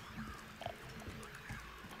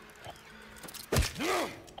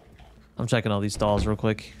 I'm checking all these stalls real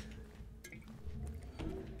quick.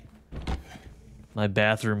 My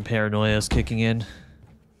bathroom paranoia is kicking in.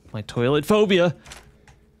 My toilet phobia.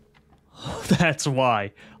 That's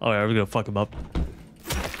why. Oh, yeah, we're gonna fuck him up.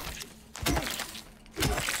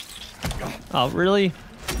 Oh, really?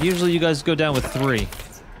 Usually you guys go down with 3.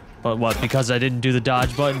 But what, because I didn't do the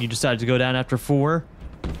dodge button, you decided to go down after 4?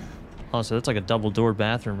 Oh, so that's like a double-door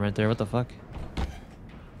bathroom right there. What the fuck?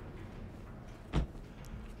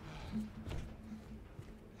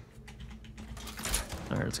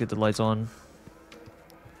 Alright, let's get the lights on.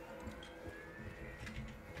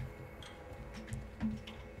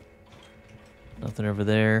 Nothing over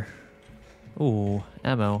there. Ooh,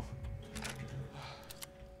 ammo.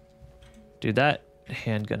 Dude, that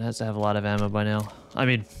handgun has to have a lot of ammo by now. I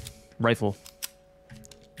mean, rifle.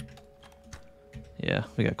 Yeah,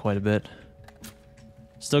 we got quite a bit.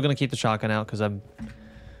 Still gonna keep the shotgun out because I'm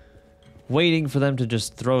waiting for them to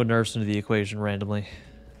just throw nerfs into the equation randomly.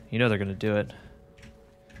 You know they're gonna do it.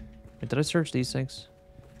 Wait, did I search these things?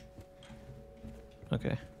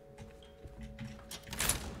 Okay.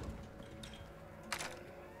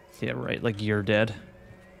 Yeah, right, like you're dead.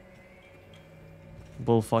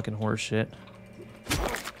 Bull fucking horse shit.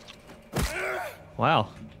 Wow.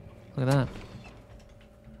 Look at that.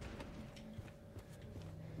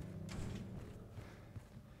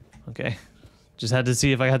 Okay. Just had to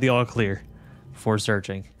see if I had the all clear before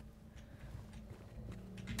searching.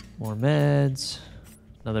 More meds.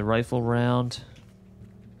 Another rifle round.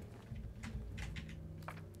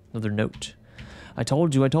 Another note. I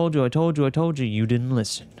told you, I told you, I told you, I told you. You didn't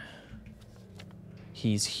listen.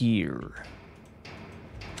 He's here.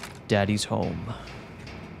 Daddy's home.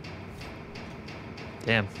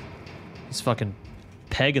 Damn. He's fucking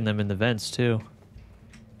pegging them in the vents, too.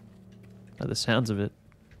 By the sounds of it.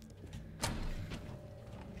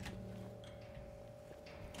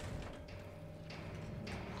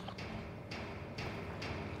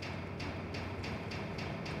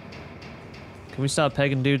 Can we stop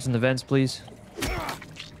pegging dudes in the vents, please? I'm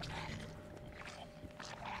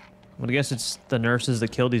gonna guess it's the nurses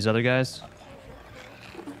that killed these other guys.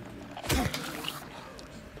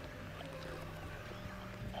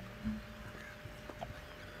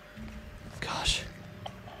 Gosh.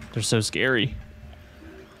 They're so scary.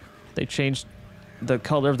 They changed the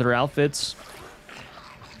color of their outfits.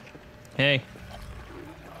 Hey.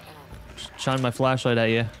 Shine my flashlight at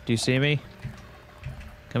you. Do you see me?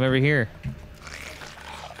 Come over here.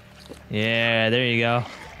 Yeah, there you go.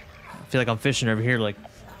 I feel like I'm fishing over here, like,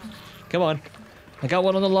 come on. I got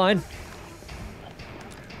one on the line.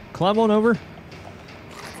 Climb on over.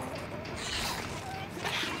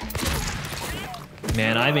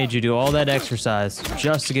 Man, I made you do all that exercise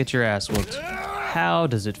just to get your ass whooped. How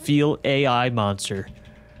does it feel, AI monster?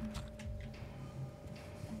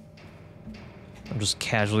 I'm just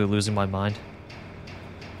casually losing my mind.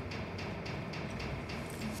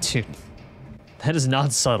 Dude, that is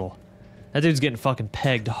not subtle. That dude's getting fucking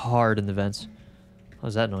pegged hard in the vents. What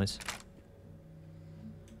was that noise?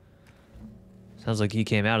 Sounds like he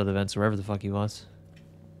came out of the vents wherever the fuck he was.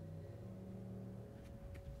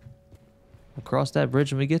 We'll cross that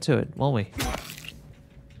bridge when we get to it, won't we?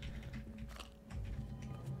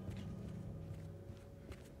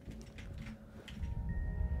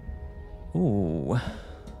 Ooh.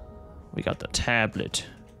 We got the tablet.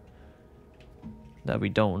 That we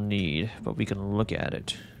don't need, but we can look at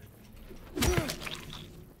it.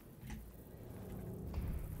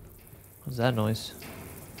 What's that noise?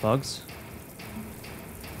 Bugs?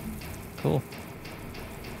 Cool.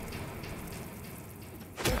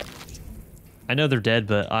 I know they're dead,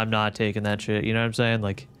 but I'm not taking that shit. You know what I'm saying?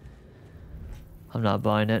 Like, I'm not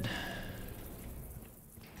buying it.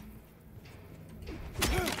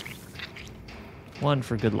 One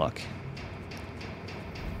for good luck.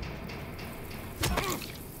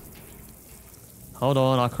 Hold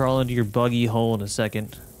on, I'll crawl into your buggy hole in a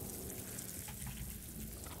second.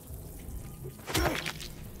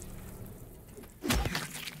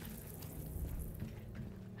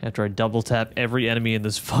 After I double tap every enemy in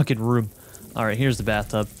this fucking room. Alright, here's the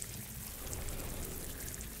bathtub.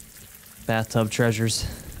 Bathtub treasures.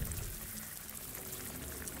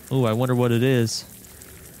 Ooh, I wonder what it is.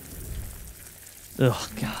 Ugh,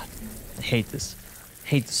 God. I hate this. I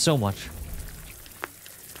hate this so much.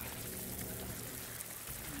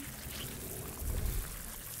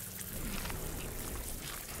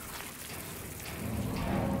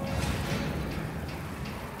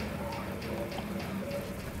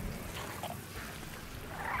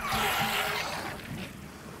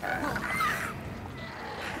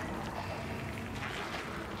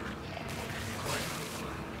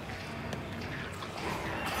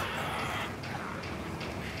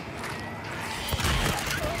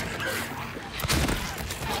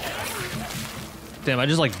 Damn, I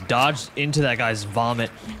just like dodged into that guy's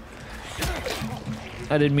vomit.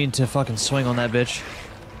 I didn't mean to fucking swing on that bitch.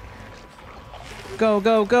 Go,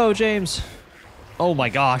 go, go, James. Oh my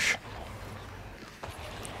gosh.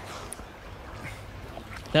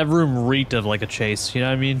 That room reeked of like a chase, you know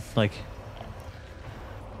what I mean? Like,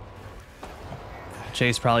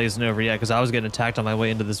 chase probably isn't over yet because I was getting attacked on my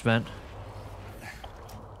way into this vent.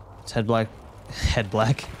 It's head black. Head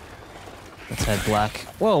black? That's head black.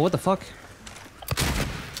 Whoa, what the fuck?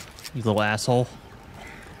 You little asshole.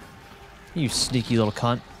 You sneaky little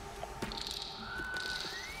cunt.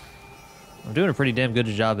 I'm doing a pretty damn good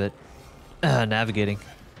job at navigating.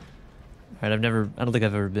 Alright, I don't think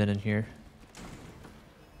I've ever been in here.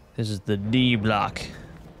 This is the D block.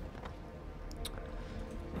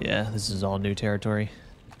 Yeah, this is all new territory.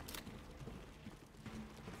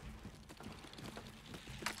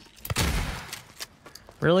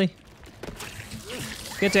 Really?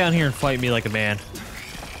 Get down here and fight me like a man.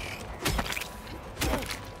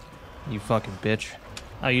 You fucking bitch.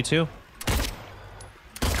 Oh, you too?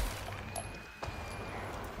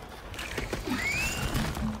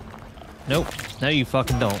 Nope. Now you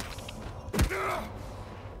fucking don't.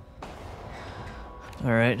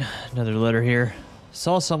 Alright, another letter here.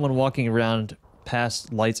 Saw someone walking around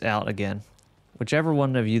past lights out again. Whichever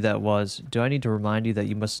one of you that was, do I need to remind you that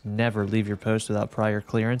you must never leave your post without prior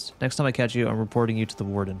clearance? Next time I catch you, I'm reporting you to the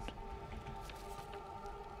warden.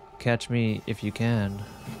 Catch me if you can.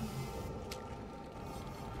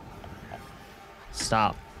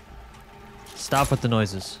 Stop. Stop with the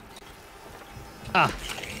noises. Ah!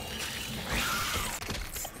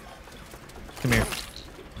 Come here.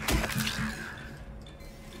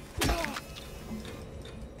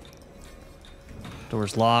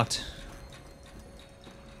 Door's locked.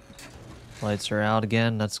 Lights are out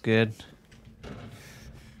again, that's good.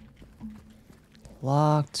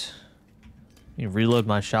 Locked. You can reload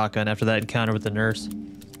my shotgun after that encounter with the nurse.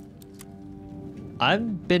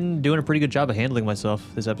 I've been doing a pretty good job of handling myself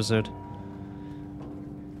this episode.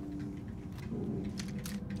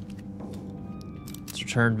 Let's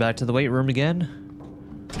return back to the weight room again.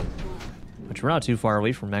 Which we're not too far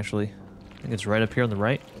away from, actually. I think it's right up here on the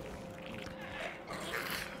right.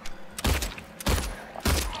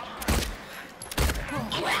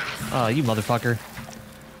 Oh, you motherfucker.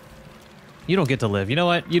 You don't get to live. You know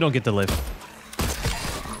what? You don't get to live.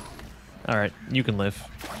 Alright, you can live.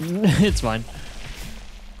 It's fine.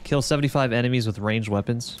 Kill 75 enemies with ranged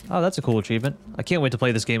weapons. Oh, that's a cool achievement. I can't wait to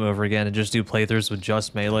play this game over again and just do playthroughs with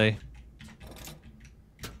just melee.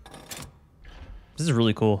 This is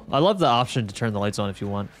really cool. I love the option to turn the lights on if you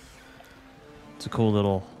want. It's a cool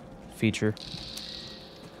little feature.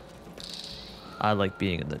 I like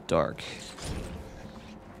being in the dark.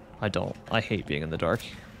 I don't. I hate being in the dark.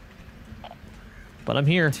 But I'm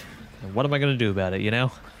here. And what am I going to do about it, you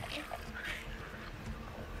know?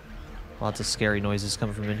 Lots of scary noises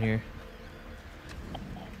coming from in here.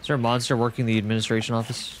 Is there a monster working the administration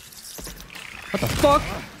office? What the fuck?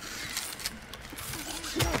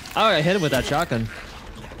 Oh, I hit him with that shotgun.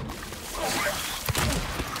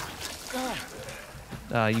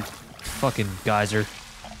 You fucking geyser.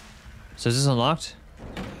 So is this unlocked?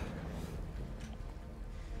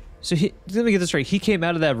 So let me get this straight. He came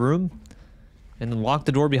out of that room and then locked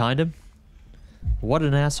the door behind him? What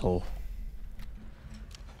an asshole.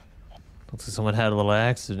 Looks like someone had a little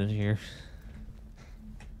accident here.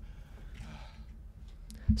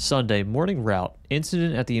 Sunday, morning route.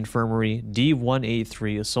 Incident at the infirmary.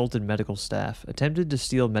 D183 assaulted medical staff. Attempted to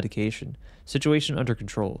steal medication. Situation under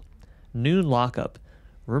control. Noon lockup.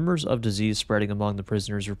 Rumors of disease spreading among the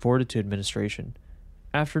prisoners reported to administration.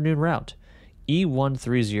 Afternoon route.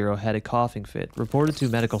 E130 had a coughing fit. Reported to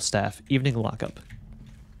medical staff. Evening lockup.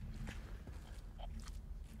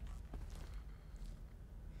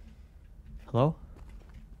 Hello?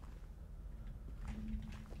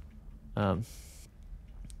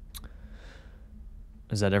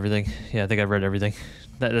 Is that everything? Yeah, I think I've read everything.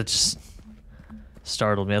 That just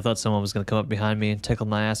startled me. I thought someone was going to come up behind me and tickle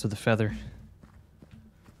my ass with a feather.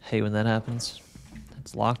 Hate when that happens.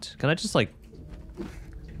 It's locked. Can I just, like,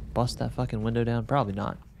 bust that fucking window down? Probably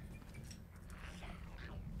not.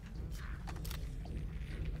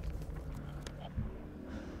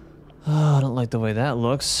 Oh, I don't like the way that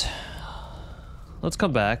looks. Let's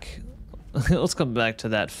come back. Let's come back to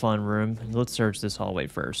that fun room. Let's search this hallway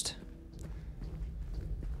first.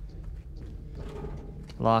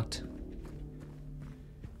 Locked.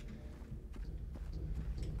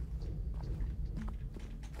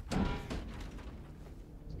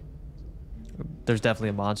 There's definitely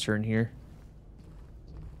a monster in here.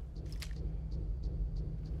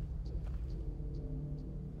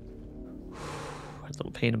 A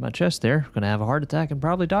little pain in my chest there. Gonna have a heart attack and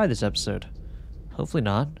probably die this episode. Hopefully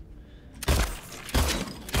not.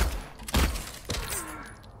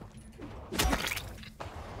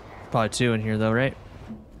 Probably two in here though, right?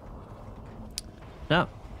 No,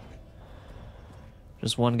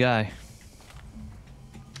 Just one guy.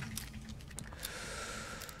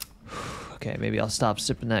 Okay, maybe I'll stop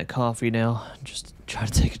sipping that coffee now. Just try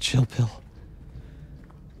to take a chill pill.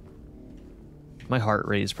 My heart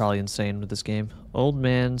rate is probably insane with this game. Old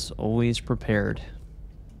man's always prepared.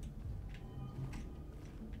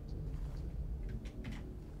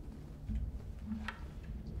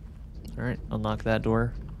 Alright, unlock that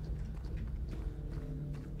door.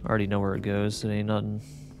 Already know where it goes. It ain't nothing.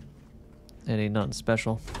 It ain't nothing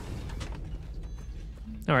special.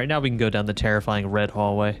 Alright, now we can go down the terrifying red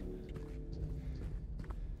hallway.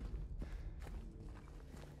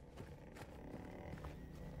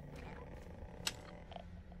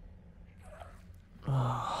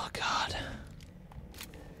 Oh, God.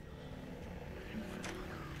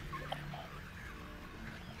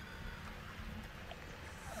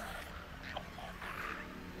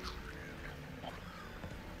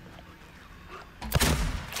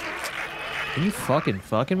 Are you fucking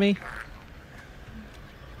me?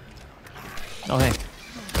 Oh, hey.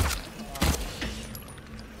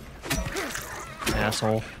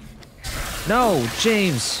 Asshole. No,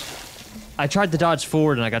 James! I tried to dodge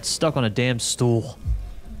forward and I got stuck on a damn stool.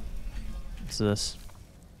 What's this?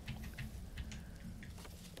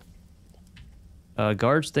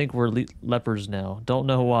 Guards think we're lepers now. Don't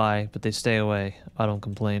know why, but they stay away. I don't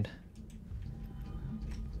complain.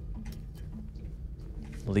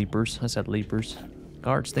 Leapers. I said leapers.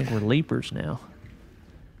 Guards think we're leapers now.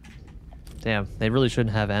 Damn, they really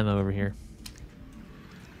shouldn't have ammo over here.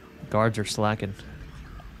 Guards are slacking.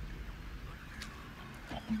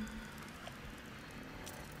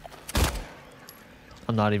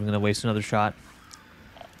 I'm not even gonna waste another shot.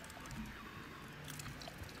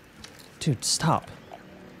 Dude, stop.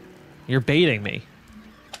 You're baiting me.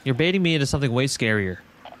 You're baiting me into something way scarier.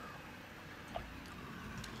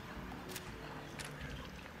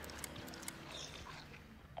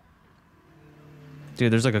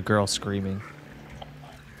 Dude, there's like a girl screaming.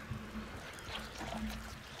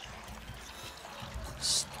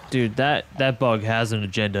 Dude, that bug has an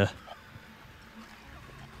agenda.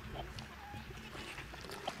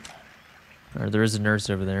 Or there is a nurse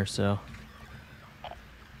over there, so.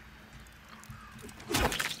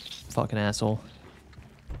 Fucking asshole.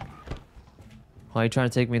 Why are you trying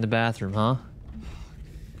to take me in the bathroom, huh?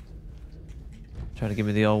 Trying to give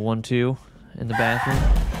me the old 1-2 in the bathroom?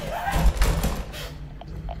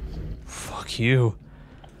 Fuck you.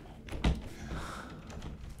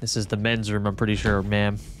 This is the men's room, I'm pretty sure,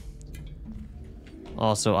 ma'am.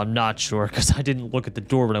 Also, I'm not sure, because I didn't look at the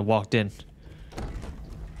door when I walked in.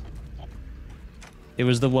 It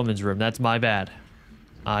was the woman's room. That's my bad.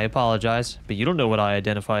 I apologize, but you don't know what I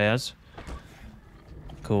identify as.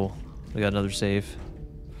 Cool. We got another save.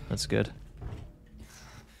 That's good.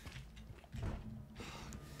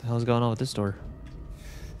 What the hell's going on with this door?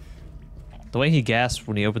 The way he gasped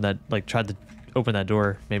when he opened that, like, tried to open that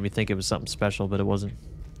door made me think it was something special, but it wasn't.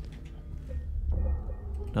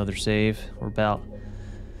 Another save. We're about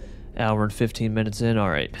an hour and 15 minutes in. All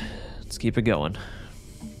right. Let's keep it going.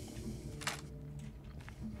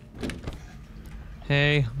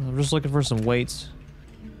 Hey, I'm just looking for some weights.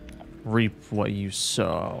 Reap what you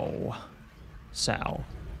sow. Sow.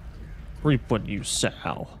 Reap what you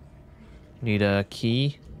sow. Need a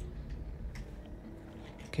key.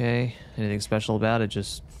 Okay. Anything special about it?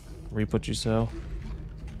 Just reap what you sow.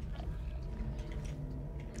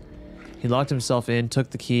 He locked himself in,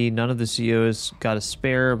 took the key. None of the COs got a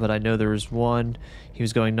spare, but I know there was one. He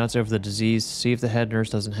was going nuts over the disease. See if the head nurse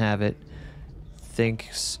doesn't have it.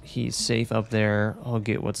 Thinks he's safe up there. I'll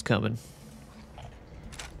get what's coming.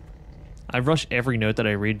 I rush every note that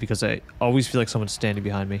I read because I always feel like someone's standing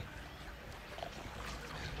behind me.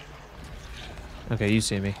 Okay, you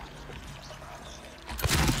see me.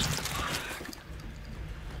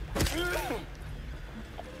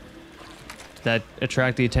 Did that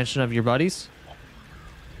attract the attention of your buddies?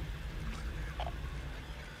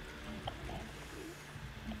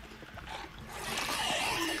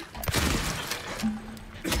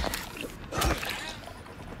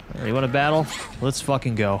 You want to battle? Let's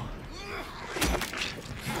fucking go.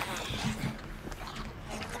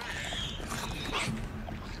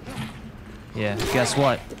 Yeah, guess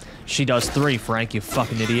what? She does 3, Frank, you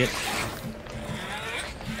fucking idiot.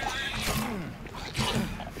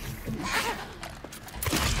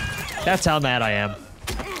 That's how mad I am.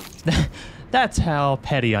 That's how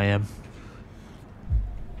petty I am.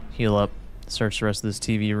 Heal up. Search the rest of this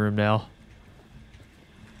TV room now.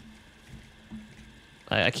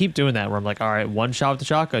 I keep doing that where I'm like, alright, one shot with the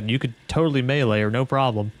shotgun, you could totally melee her, no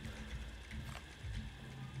problem.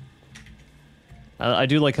 I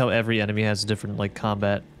do like how every enemy has a different, like,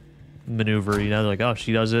 combat maneuver, you know? They're like, oh,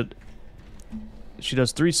 she does it. She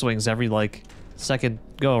does 3 swings every, like, second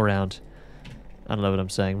go around. I don't know what I'm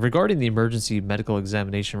saying. Regarding the emergency medical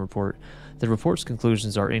examination report, the report's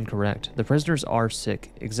conclusions are incorrect. The prisoners are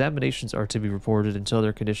sick. Examinations are to be reported until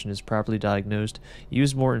their condition is properly diagnosed.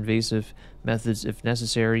 Use more invasive methods if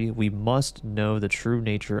necessary. We must know the true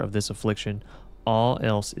nature of this affliction. All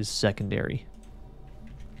else is secondary.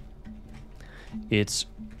 It's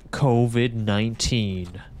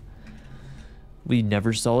COVID-19. We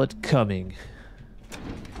never saw it coming.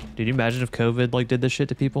 Did you imagine if COVID, like, did this shit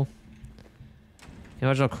to people? Can you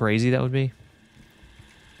imagine how crazy that would be?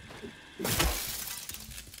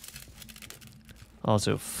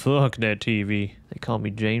 Also, fuck that TV. They call me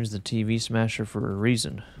James the TV Smasher for a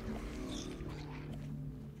reason.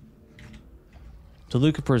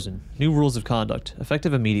 Toluca Prison. New rules of conduct.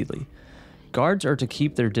 Effective immediately. Guards are to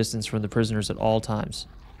keep their distance from the prisoners at all times.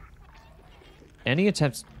 Any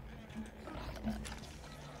attempts...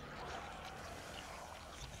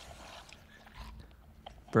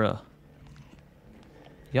 Bruh.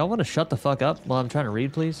 Y'all want to shut the fuck up while I'm trying to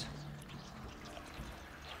read, please?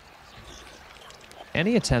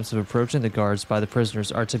 Any attempts of approaching the guards by the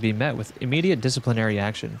prisoners are to be met with immediate disciplinary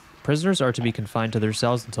action. Prisoners are to be confined to their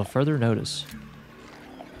cells until further notice.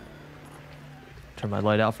 Turn my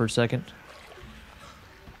light out for a second.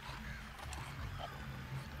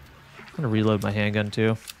 I'm gonna reload my handgun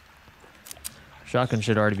too. Shotgun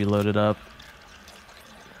should already be loaded up.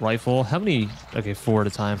 Rifle. How many? Okay, 4 at a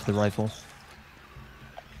time for the rifle.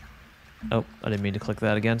 Oh, I didn't mean to click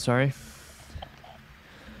that again, sorry.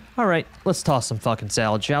 Alright, let's toss some fucking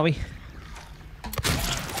salad, shall we?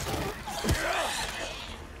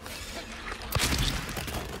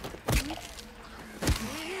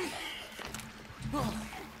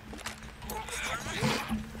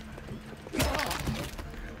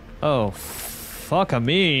 Oh,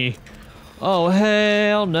 fuck-a-me. Oh,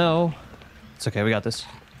 hell no. It's okay, we got this.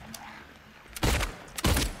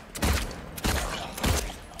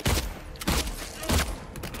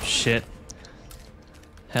 Shit.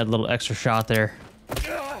 Had a little extra shot there.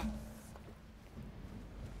 I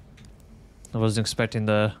wasn't expecting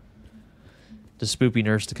the spoopy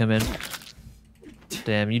nurse to come in.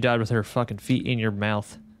 Damn, you died with her fucking feet in your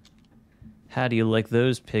mouth. How do you like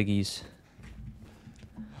those piggies?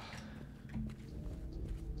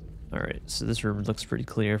 Alright, so this room looks pretty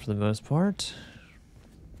clear for the most part.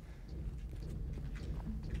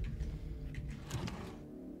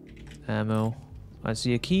 Ammo. I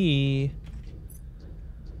see a key.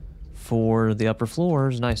 For the upper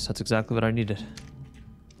floors. Nice, that's exactly what I needed.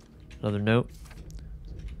 Another note.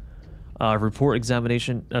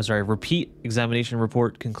 Repeat examination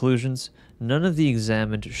report conclusions. None of the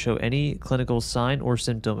examined show any clinical sign or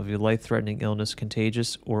symptom of a life-threatening illness,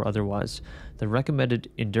 contagious or otherwise. The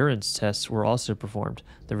recommended endurance tests were also performed.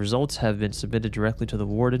 The results have been submitted directly to the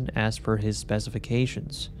warden as per his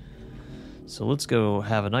specifications. So let's go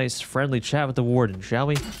have a nice friendly chat with the warden, shall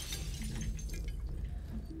we?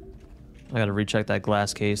 I gotta recheck that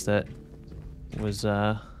glass case that was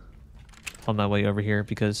on my way over here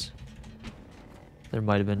because there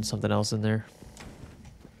might have been something else in there.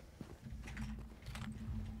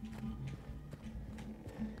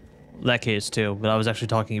 That case too, but I was actually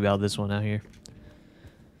talking about this one out here.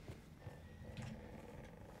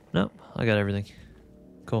 Nope, I got everything.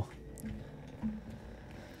 Cool.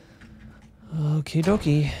 Okie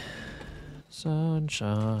dokie.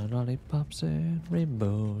 Sunshine, lollipops, and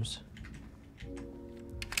rainbows.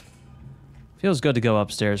 Feels good to go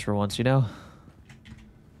upstairs for once, you know?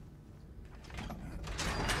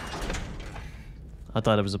 I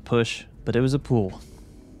thought it was a push, but it was a pull.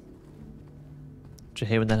 Don't you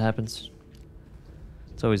hate when that happens?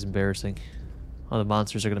 It's always embarrassing. All the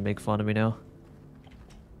monsters are gonna make fun of me now.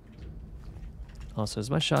 Also,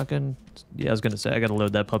 is my shotgun... Yeah, I was gonna say, I gotta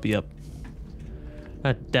load that puppy up.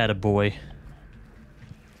 That a boy.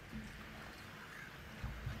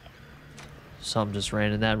 Something just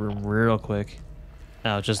ran in that room real quick.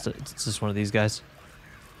 Oh, it's just one of these guys.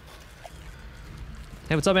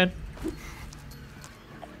 Hey, what's up, man?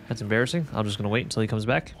 That's embarrassing. I'm just gonna wait until he comes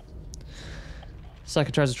back.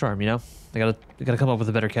 Psychic tries to charm, you know? They gotta come up with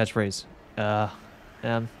a better catchphrase.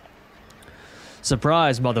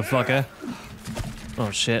 Surprise, motherfucker. Oh,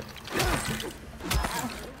 shit.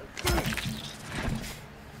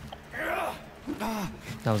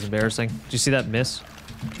 That was embarrassing. Did you see that miss?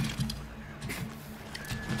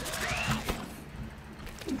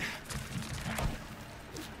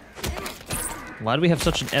 Why do we have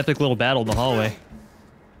such an epic little battle in the hallway?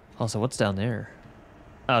 Also, what's down there?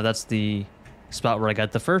 Oh, that's the spot where I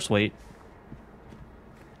got the first weight.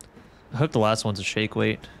 I hope the last one's a shake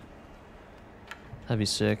weight. That'd be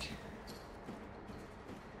sick.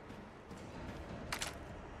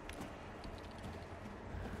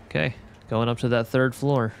 Okay, going up to that 3rd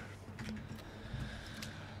floor.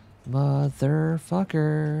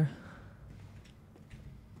 Motherfucker.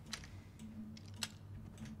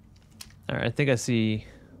 Alright, I think I see...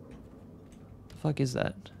 The fuck is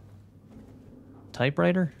that?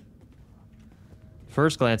 Typewriter?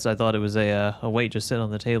 First glance, I thought it was a weight just sitting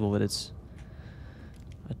on the table, but it's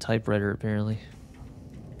a typewriter apparently.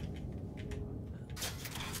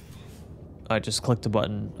 I just clicked a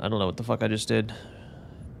button. I don't know what the fuck I just did.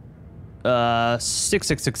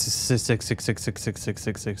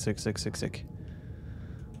 6666666666666666666.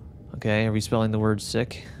 Okay, are we spelling the word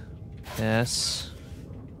sick? S.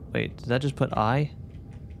 Wait, did that just put I?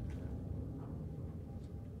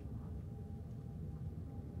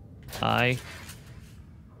 I'm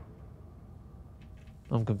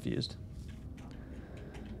confused.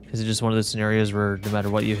 Is it just one of those scenarios where no matter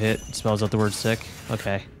what you hit, it spells out the word sick?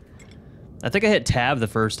 Okay. I think I hit tab the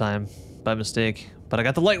first time by mistake, but I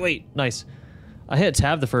got the lightweight. Nice. I hit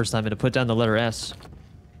tab the first time and it put down the letter S.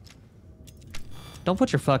 Don't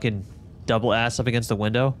put your fucking double ass up against the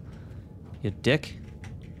window, you dick.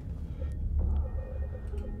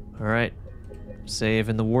 Alright. Save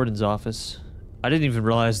in the warden's office. I didn't even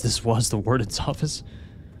realize this was the warden's office.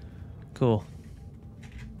 Cool.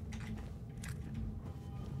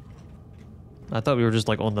 I thought we were just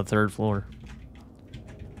like on the 3rd floor.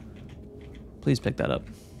 Please pick that up.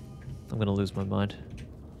 I'm gonna lose my mind.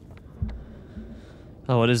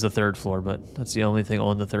 Oh, it is the 3rd floor, but that's the only thing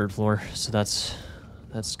on the 3rd floor, so that's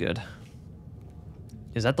good.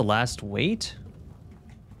 Is that the last weight?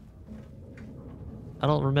 I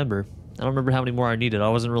don't remember. I don't remember how many more I needed. I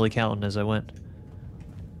wasn't really counting as I went.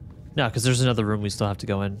 No, because there's another room we still have to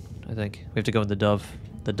go in, I think. We have to go in the dove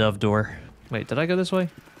door. Wait, did I go this way?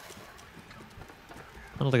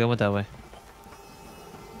 I don't think I went that way.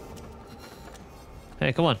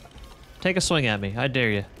 Hey, come on. Take a swing at me. I dare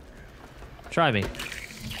you. Try me.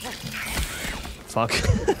 Fuck.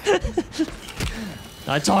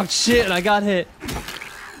 I talked shit and I got hit.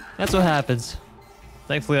 That's what happens.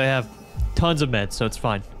 Thankfully, I have tons of meds, so it's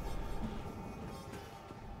fine.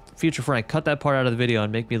 Future Frank, cut that part out of the video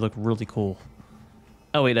and make me look really cool.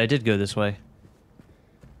 Oh wait, I did go this way.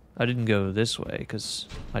 I didn't go this way because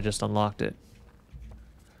I just unlocked it.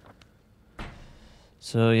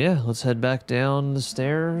 So yeah, let's head back down the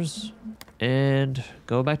stairs and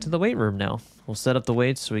go back to the weight room now. We'll set up the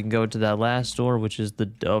weights so we can go to that last door, which is the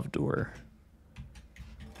dove door.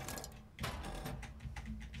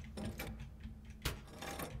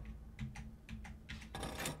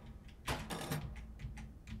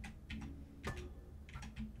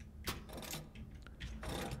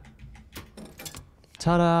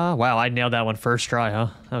 Ta-da! Wow, I nailed that one first try, huh?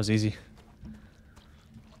 That was easy.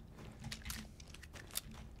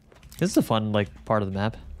 This is a fun, like, part of the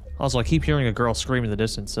map. Also, I keep hearing a girl scream in the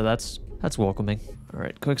distance, so that's welcoming.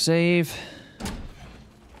 Alright, quick save.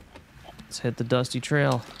 Let's hit the dusty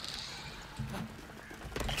trail.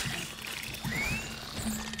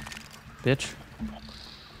 Bitch.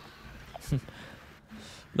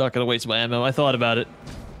 Not gonna waste my ammo. I thought about it.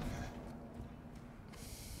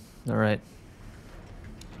 Alright.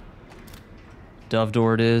 Dove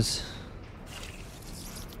door it is.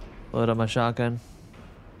 Load up my shotgun.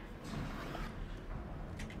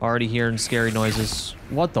 Already hearing scary noises.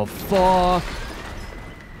 What the fuck?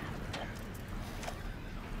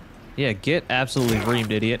 Yeah, get absolutely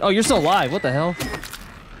reamed, idiot. Oh, you're still alive. What the hell?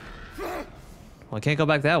 Well, I can't go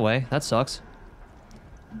back that way. That sucks.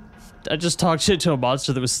 I just talked shit to a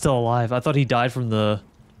monster that was still alive. I thought he died from the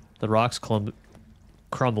rocks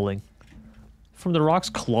crumbling. From the rocks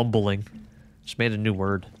clumbling. Just made a new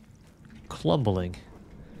word. Clumbling.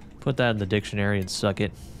 Put that in the dictionary and suck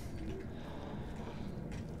it.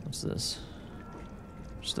 What's this?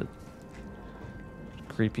 Just a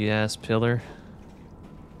creepy ass pillar.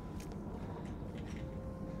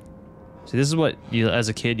 See, this is what you, as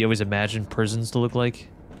a kid, you always imagine prisons to look like.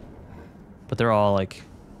 But they're all like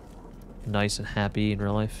nice and happy in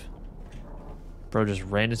real life. Bro just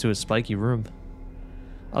ran into a spiky room.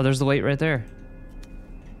 Oh, there's the weight right there.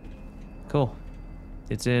 Cool.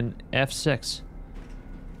 It's in F6.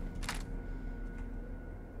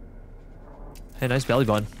 Hey, nice belly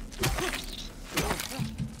button.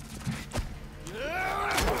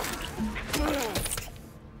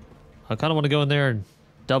 I kind of want to go in there and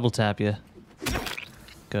double tap you.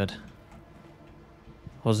 Good.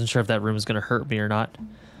 Wasn't sure if that room was going to hurt me or not.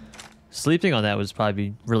 Sleeping on that would probably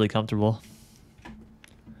be really comfortable.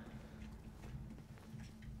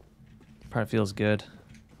 Probably feels good.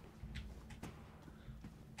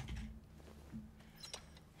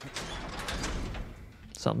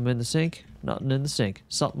 Something in the sink, nothing in the sink.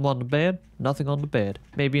 Something on the bed, nothing on the bed.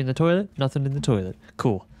 Maybe in the toilet, nothing in the toilet.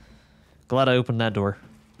 Cool. Glad I opened that door.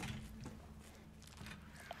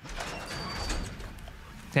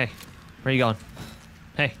 Hey, where you going?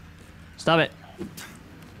 Hey, stop it.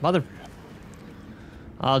 Mother.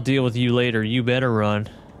 I'll deal with you later. You better run.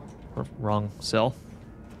 Wrong cell.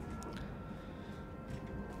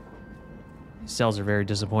 These cells are very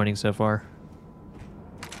disappointing so far.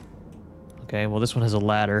 Okay, well this one has a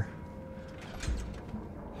ladder.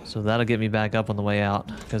 So that'll get me back up on the way out,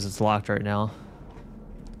 because it's locked right now.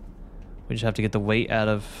 We just have to get the weight out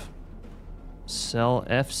of cell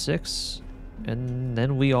F6, and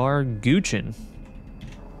then we are Gucci'n.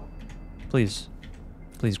 Please.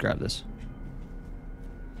 Please grab this.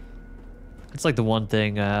 It's like the one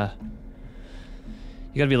thing, you gotta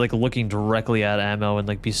be like looking directly at ammo and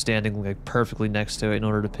like be standing like perfectly next to it in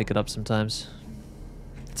order to pick it up sometimes.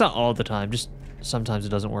 It's not all the time, just sometimes it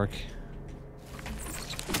doesn't work.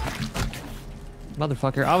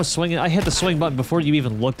 Motherfucker, I was swinging, I hit the swing button before you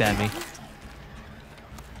even looked at me.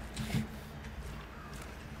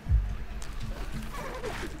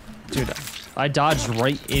 Dude, I dodged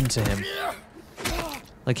right into him.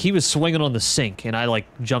 Like he was swinging on the sink and I like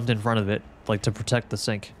jumped in front of it, like to protect the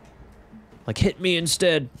sink. Like hit me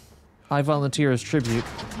instead. I volunteer as tribute.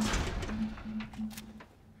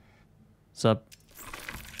 What's up?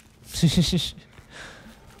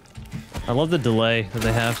 I love the delay that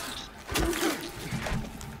they have.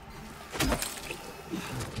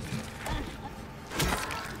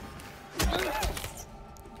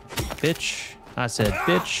 Bitch. I said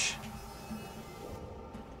bitch.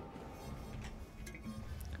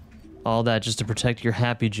 All that just to protect your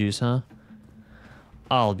happy juice, huh?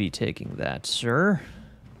 I'll be taking that, sir.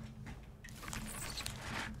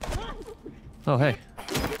 Oh, hey.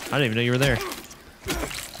 I didn't even know you were there.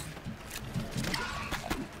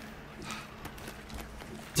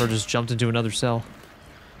 Or just jumped into another cell.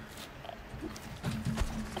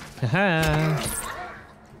 Haha.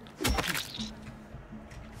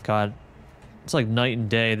 God. It's like night and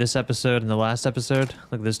day. This episode and the last episode.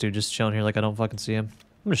 Look at this dude just chilling here like I don't fucking see him.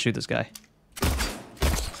 I'm gonna shoot this guy.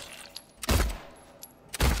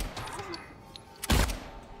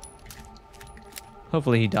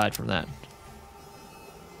 Hopefully he died from that.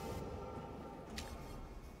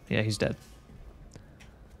 Yeah, he's dead.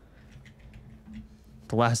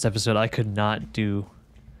 The last episode, I could not do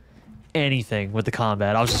anything with the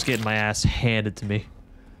combat. I was just getting my ass handed to me.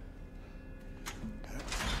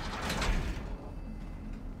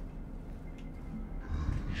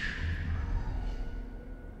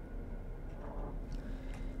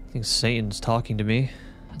 I think Satan's talking to me.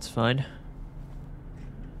 That's fine.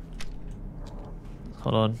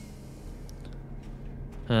 Hold on.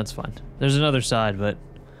 That's fine. There's another side, but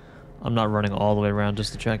I'm not running all the way around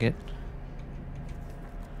just to check it.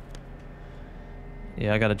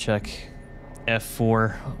 Yeah, I gotta check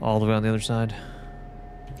F4 all the way on the other side.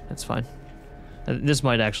 That's fine. This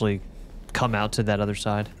might actually come out to that other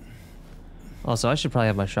side. Also, I should probably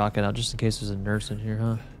have my shotgun out just in case there's a nurse in here,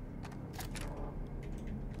 huh?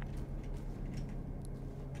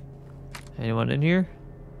 Anyone in here?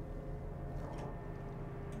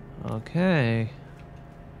 Okay.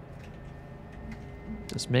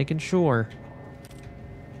 Just making sure.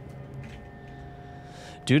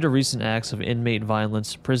 Due to recent acts of inmate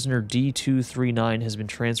violence, prisoner D239 has been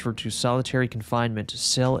transferred to solitary confinement to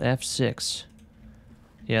cell F6.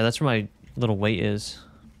 Yeah, that's where my little weight is.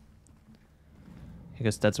 I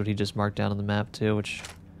guess that's what he just marked down on the map too, which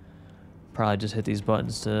probably just hit these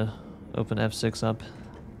buttons to open F6 up.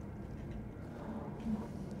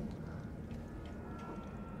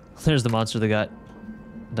 There's the monster that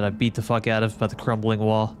I beat the fuck out of by the crumbling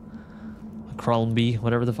wall. Crumby,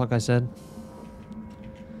 whatever the fuck I said.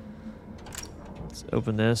 Let's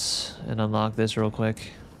open this and unlock this real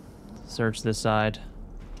quick. Search this side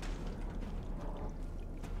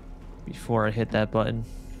before I hit that button.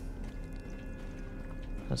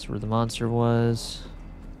 That's where the monster was.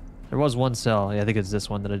 There was one cell. Yeah, I think it's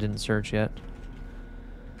this one that I didn't search yet.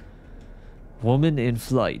 Woman in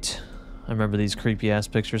flight. I remember these creepy ass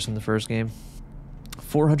pictures from the first game.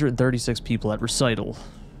 436 people at recital.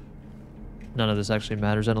 None of this actually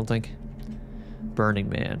matters, I don't think. Burning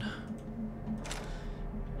Man.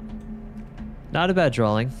 Not a bad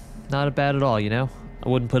drawing. Not a bad at all, you know? I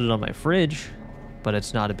wouldn't put it on my fridge, but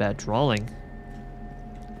it's not a bad drawing.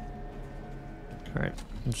 Alright,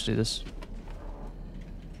 let's do this.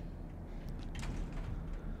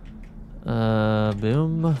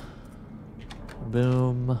 Boom.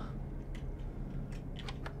 Boom.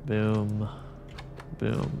 Boom.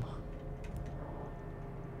 Boom.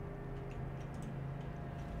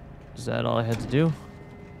 Is that all I had to do?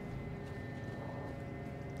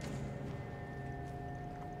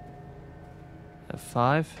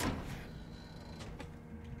 F5.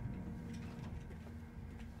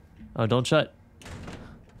 Oh, don't shut.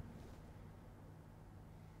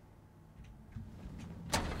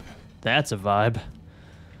 That's a vibe.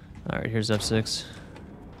 Alright, here's F6.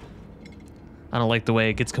 I don't like the way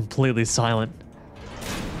it gets completely silent.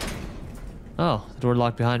 Oh, the door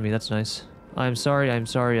locked behind me. That's nice. I'm sorry,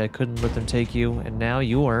 I couldn't let them take you. And now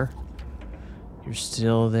you're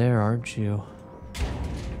still there, aren't you?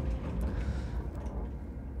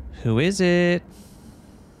 Who is it?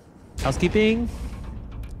 Housekeeping?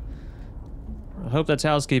 I hope that's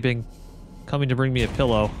housekeeping. Coming to bring me a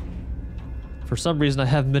pillow. For some reason, I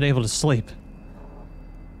haven't been able to sleep.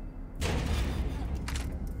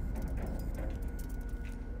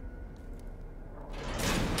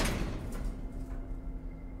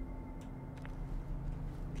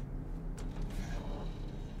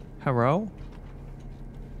 Hello?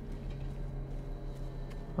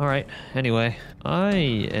 Alright, anyway. I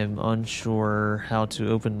am unsure how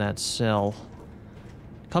to open that cell.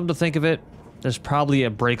 Come to think of it, there's probably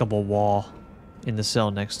a breakable wall in the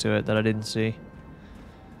cell next to it that I didn't see.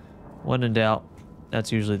 When in doubt,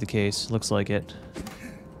 that's usually the case. Looks like it.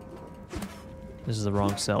 This is the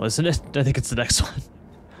wrong cell, isn't it? I think it's the next one.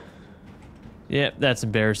 Yep, that's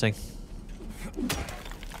embarrassing.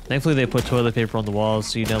 Thankfully they put toilet paper on the walls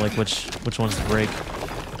so you know like which ones to break.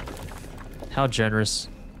 How generous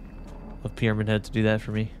of Pyramid Head to do that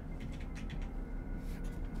for me.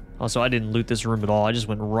 Also, I didn't loot this room at all. I just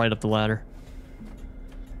went right up the ladder.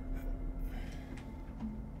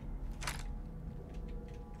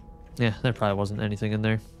 Yeah, there probably wasn't anything in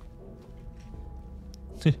there.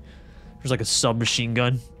 There's like a submachine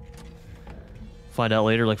gun. Find out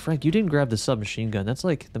later, like, Frank, you didn't grab the submachine gun. That's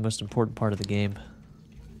like the most important part of the game.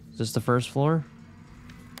 Is this the first floor?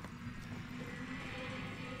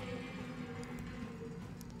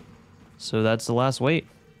 So that's the last wait.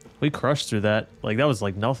 We crushed through that. Like, that was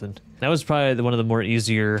like nothing. That was probably one of the more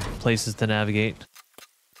easier places to navigate.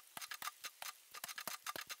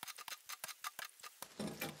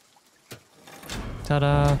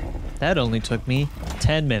 Ta-da! That only took me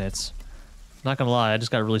 10 minutes. Not gonna lie, I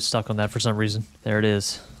just got really stuck on that for some reason. There it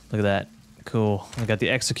is. Look at that. Cool. I got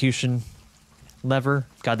the execution lever.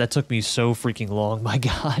 God, that took me so freaking long. My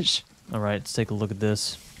gosh. Alright, let's take a look at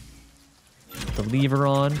this. Put the lever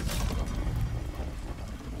on.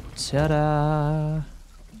 Ta-da!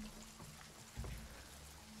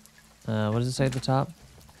 What does it say at the top?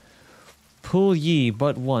 Pull ye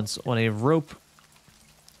but once on a rope.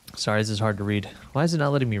 Sorry, this is hard to read. Why is it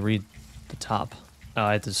not letting me read the top? Oh,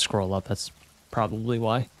 I had to scroll up. That's probably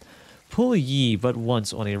why. Pull ye but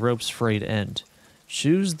once on a rope's frayed end.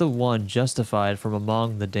 Choose the one justified from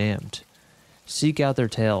among the damned. Seek out their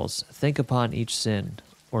tales. Think upon each sin.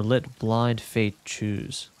 Or let blind fate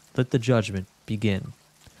choose. Let the judgment begin.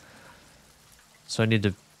 So I need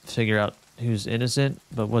to figure out who's innocent,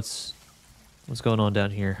 but what's going on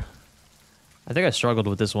down here? I think I struggled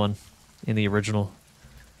with this one in the original.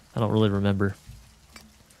 I don't really remember.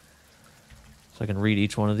 So I can read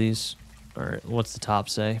each one of these. Alright, what's the top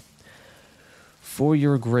say? For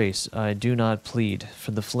your grace I do not plead.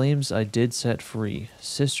 For the flames I did set free.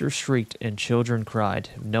 Sisters shrieked and children cried.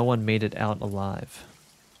 No one made it out alive.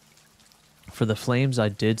 For the flames I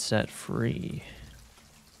did set free.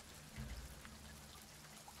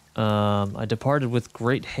 I departed with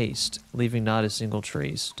great haste, leaving not a single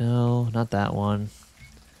trace. No, not that one.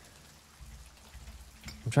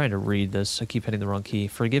 I'm trying to read this. I keep hitting the wrong key.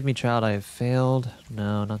 Forgive me, child, I have failed.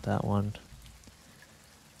 No, not that one.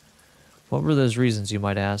 What were those reasons, you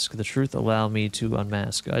might ask? The truth allow me to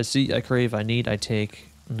unmask. I see, I crave, I need, I take.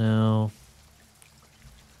 No.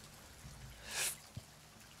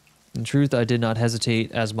 In truth, I did not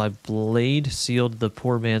hesitate, as my blade sealed the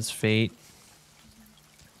poor man's fate.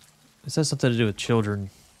 This has something to do with children.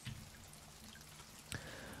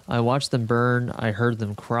 I watched them burn, I heard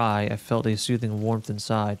them cry, I felt a soothing warmth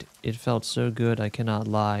inside. It felt so good, I cannot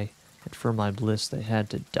lie, and for my bliss they had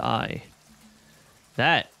to die.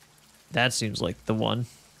 That seems like the one.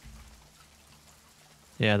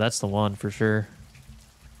 Yeah, that's the one for sure.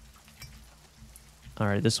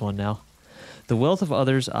 Alright, this one now. The wealth of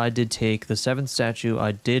others I did take, the seventh statue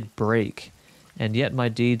I did break, and yet my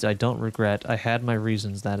deeds I don't regret. I had my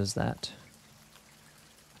reasons, that is that.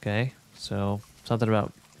 Okay, so something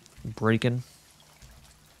about breaking.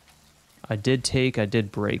 I did take, I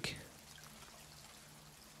did break.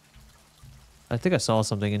 I think I saw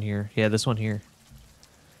something in here. Yeah, this one here.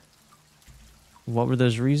 What were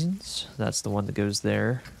those reasons? That's the one that goes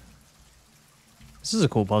there. This is a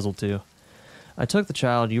cool puzzle, too. I took the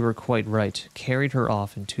child, you were quite right, carried her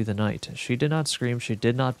off into the night. She did not scream, she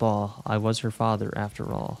did not bawl. I was her father,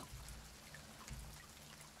 after all.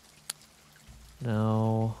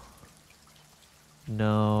 No.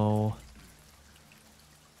 No.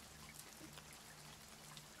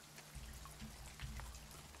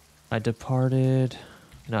 I departed.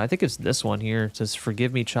 No, I think it's this one here. It says,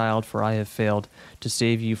 forgive me, child, for I have failed to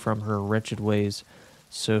save you from her wretched ways.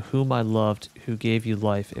 So whom I loved, who gave you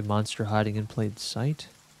life, a monster hiding in plain sight?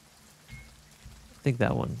 I think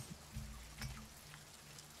that one.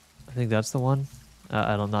 I think that's the one.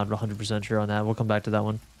 I'm not 100% sure on that. We'll come back to that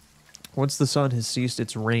one. Once the sun has ceased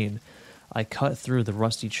its reign, I cut through the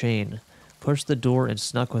rusty chain, pushed the door and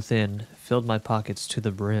snuck within, filled my pockets to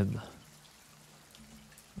the brim.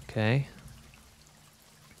 Okay.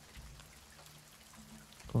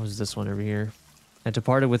 What was this one over here? I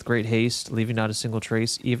departed with great haste, leaving not a single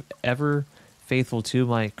trace, ever faithful to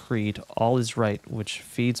my creed. All is right, which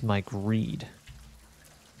feeds my greed.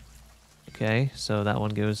 Okay, so that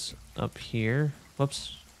one goes up here.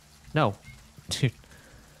 Whoops. No. Dude.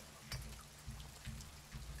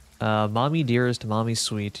 Mommy dearest, mommy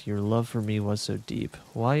sweet, your love for me was so deep.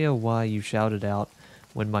 Why, oh why, you shouted out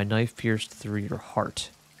when my knife pierced through your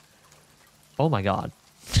heart. Oh my god.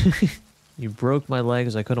 You broke my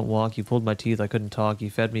legs, I couldn't walk. You pulled my teeth, I couldn't talk. You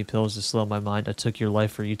fed me pills to slow my mind. I took your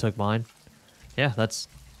life for you took mine. Yeah, that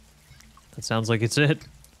sounds like it's it.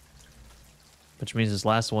 Which means this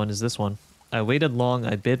last one is this one. I waited long,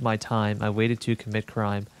 I bid my time. I waited to commit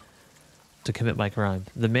my crime.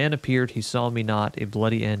 The man appeared, he saw me not. A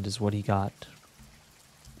bloody end is what he got.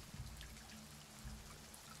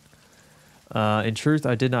 In truth,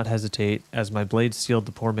 I did not hesitate, as my blade sealed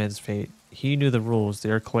the poor man's fate. He knew the rules, they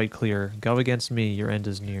are quite clear. Go against me, your end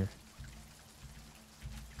is near.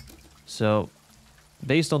 So,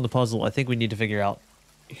 based on the puzzle, I think we need to figure out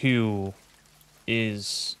who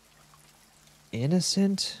is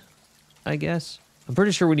innocent, I guess. I'm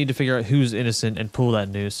pretty sure we need to figure out who's innocent and pull that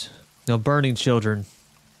noose. Now, burning children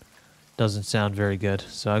doesn't sound very good,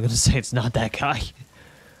 so I'm going to say it's not that guy.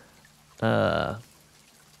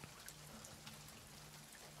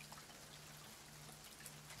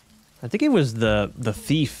 I think it was the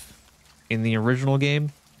thief in the original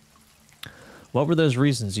game. What were those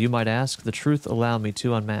reasons, you might ask? The truth allow me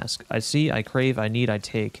to unmask. I see, I crave, I need, I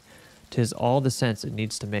take. 'Tis all the sense it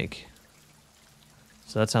needs to make.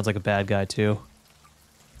 So that sounds like a bad guy, too.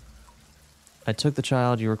 I took the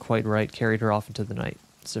child, you were quite right, carried her off into the night.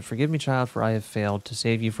 So forgive me, child, for I have failed to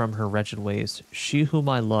save you from her wretched ways. She whom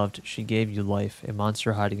I loved, she gave you life, a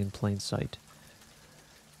monster hiding in plain sight.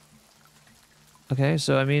 Okay,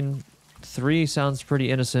 so I mean, 3 sounds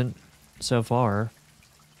pretty innocent so far.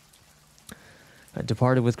 I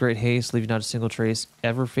departed with great haste, leaving not a single trace,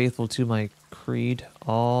 ever faithful to my creed.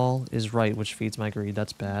 All is right, which feeds my greed.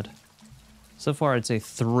 That's bad. So far, I'd say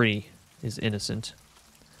 3 is innocent.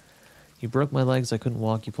 You broke my legs, I couldn't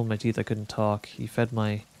walk. You pulled my teeth, I couldn't talk. You fed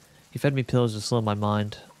me pills to slow my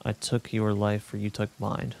mind. I took your life, for you took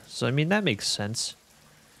mine. So I mean, that makes sense.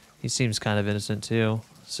 He seems kind of innocent too.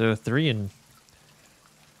 So 3 and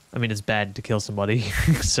I mean, it's bad to kill somebody,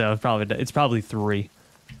 so it's probably 3.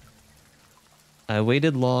 I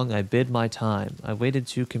waited long, I bid my time. I waited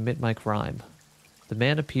to commit my crime. The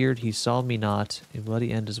man appeared, he saw me not. A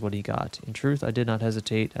bloody end is what he got. In truth, I did not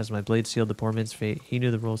hesitate, as my blade sealed the poor man's fate. He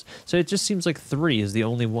knew the rules. So it just seems like 3 is the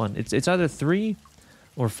only one. It's either 3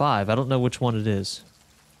 or 5. I don't know which one it is.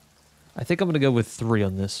 I think I'm going to go with 3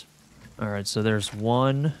 on this. Alright, so there's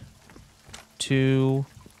 1, 2...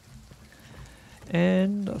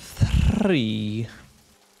 and 3.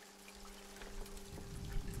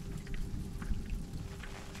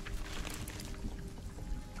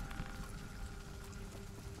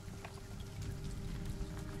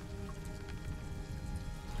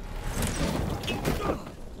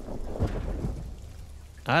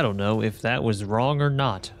 I don't know if that was wrong or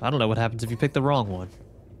not. I don't know what happens if you pick the wrong one.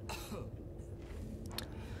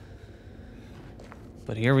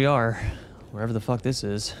 But here we are, wherever the fuck this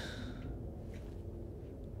is.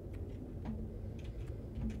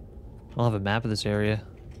 I don't have a map of this area,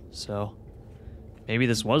 so maybe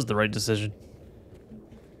this was the right decision.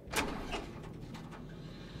 How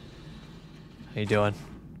you doing?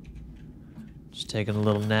 Just taking a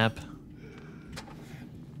little nap.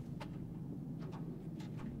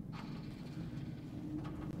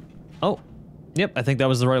 Oh, yep, I think that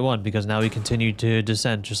was the right one, because now we continue to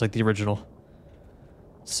descend, just like the original.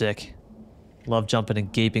 Sick. Love jumping in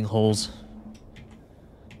gaping holes.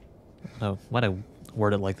 Oh, why'd I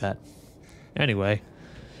word it like that? Anyway.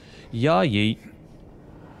 Yeah, yeet.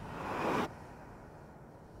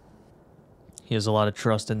 He has a lot of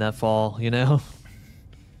trust in that fall, you know?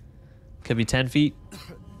 Could be 10 feet.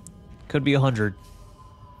 Could be 100.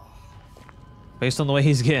 Based on the way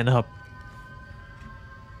he's getting up.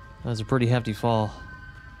 That's a pretty hefty fall.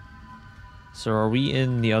 So are we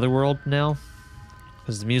in the other world now?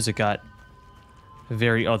 Because the music got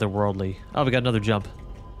very otherworldly. Oh, we got another jump.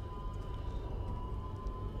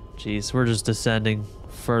 Jeez, we're just descending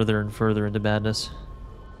further and further into madness.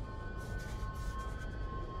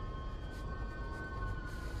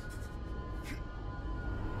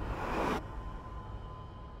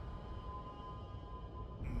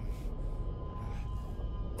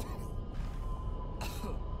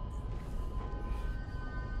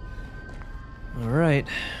 All right.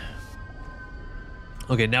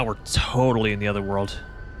 Okay, now we're totally in the other world.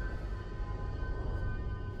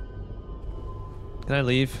 Can I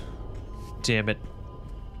leave? Damn it.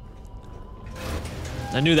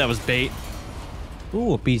 I knew that was bait.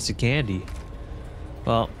 Ooh, a piece of candy.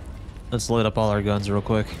 Well, let's load up all our guns real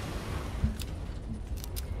quick.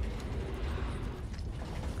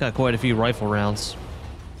 Got quite a few rifle rounds.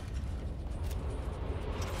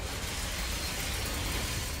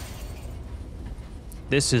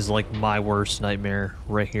 This is like my worst nightmare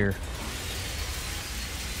right here.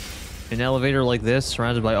 An elevator like this,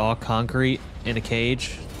 surrounded by all concrete in a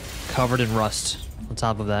cage, covered in rust on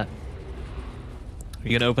top of that. Are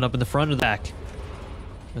you gonna open up in the front or the back?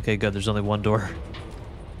 Okay, good, there's only one door.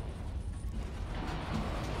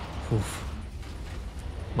 Oof.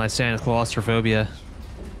 My Santa claustrophobia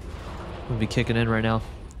would be kicking in right now.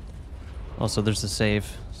 Also, there's the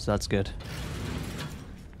save, so that's good.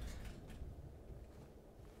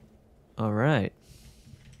 All right.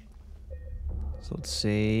 So let's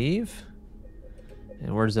save.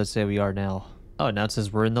 And where does that say we are now? Oh, now it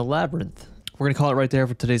says we're in the labyrinth. We're going to call it right there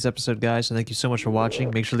for today's episode, guys. So thank you so much for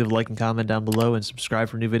watching. Make sure to leave a like and comment down below and subscribe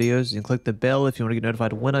for new videos. And click the bell if you want to get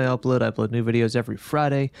notified when I upload. I upload new videos every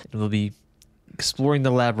Friday. And we'll be exploring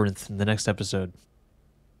the labyrinth in the next episode.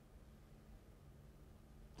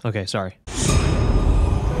 Okay, sorry.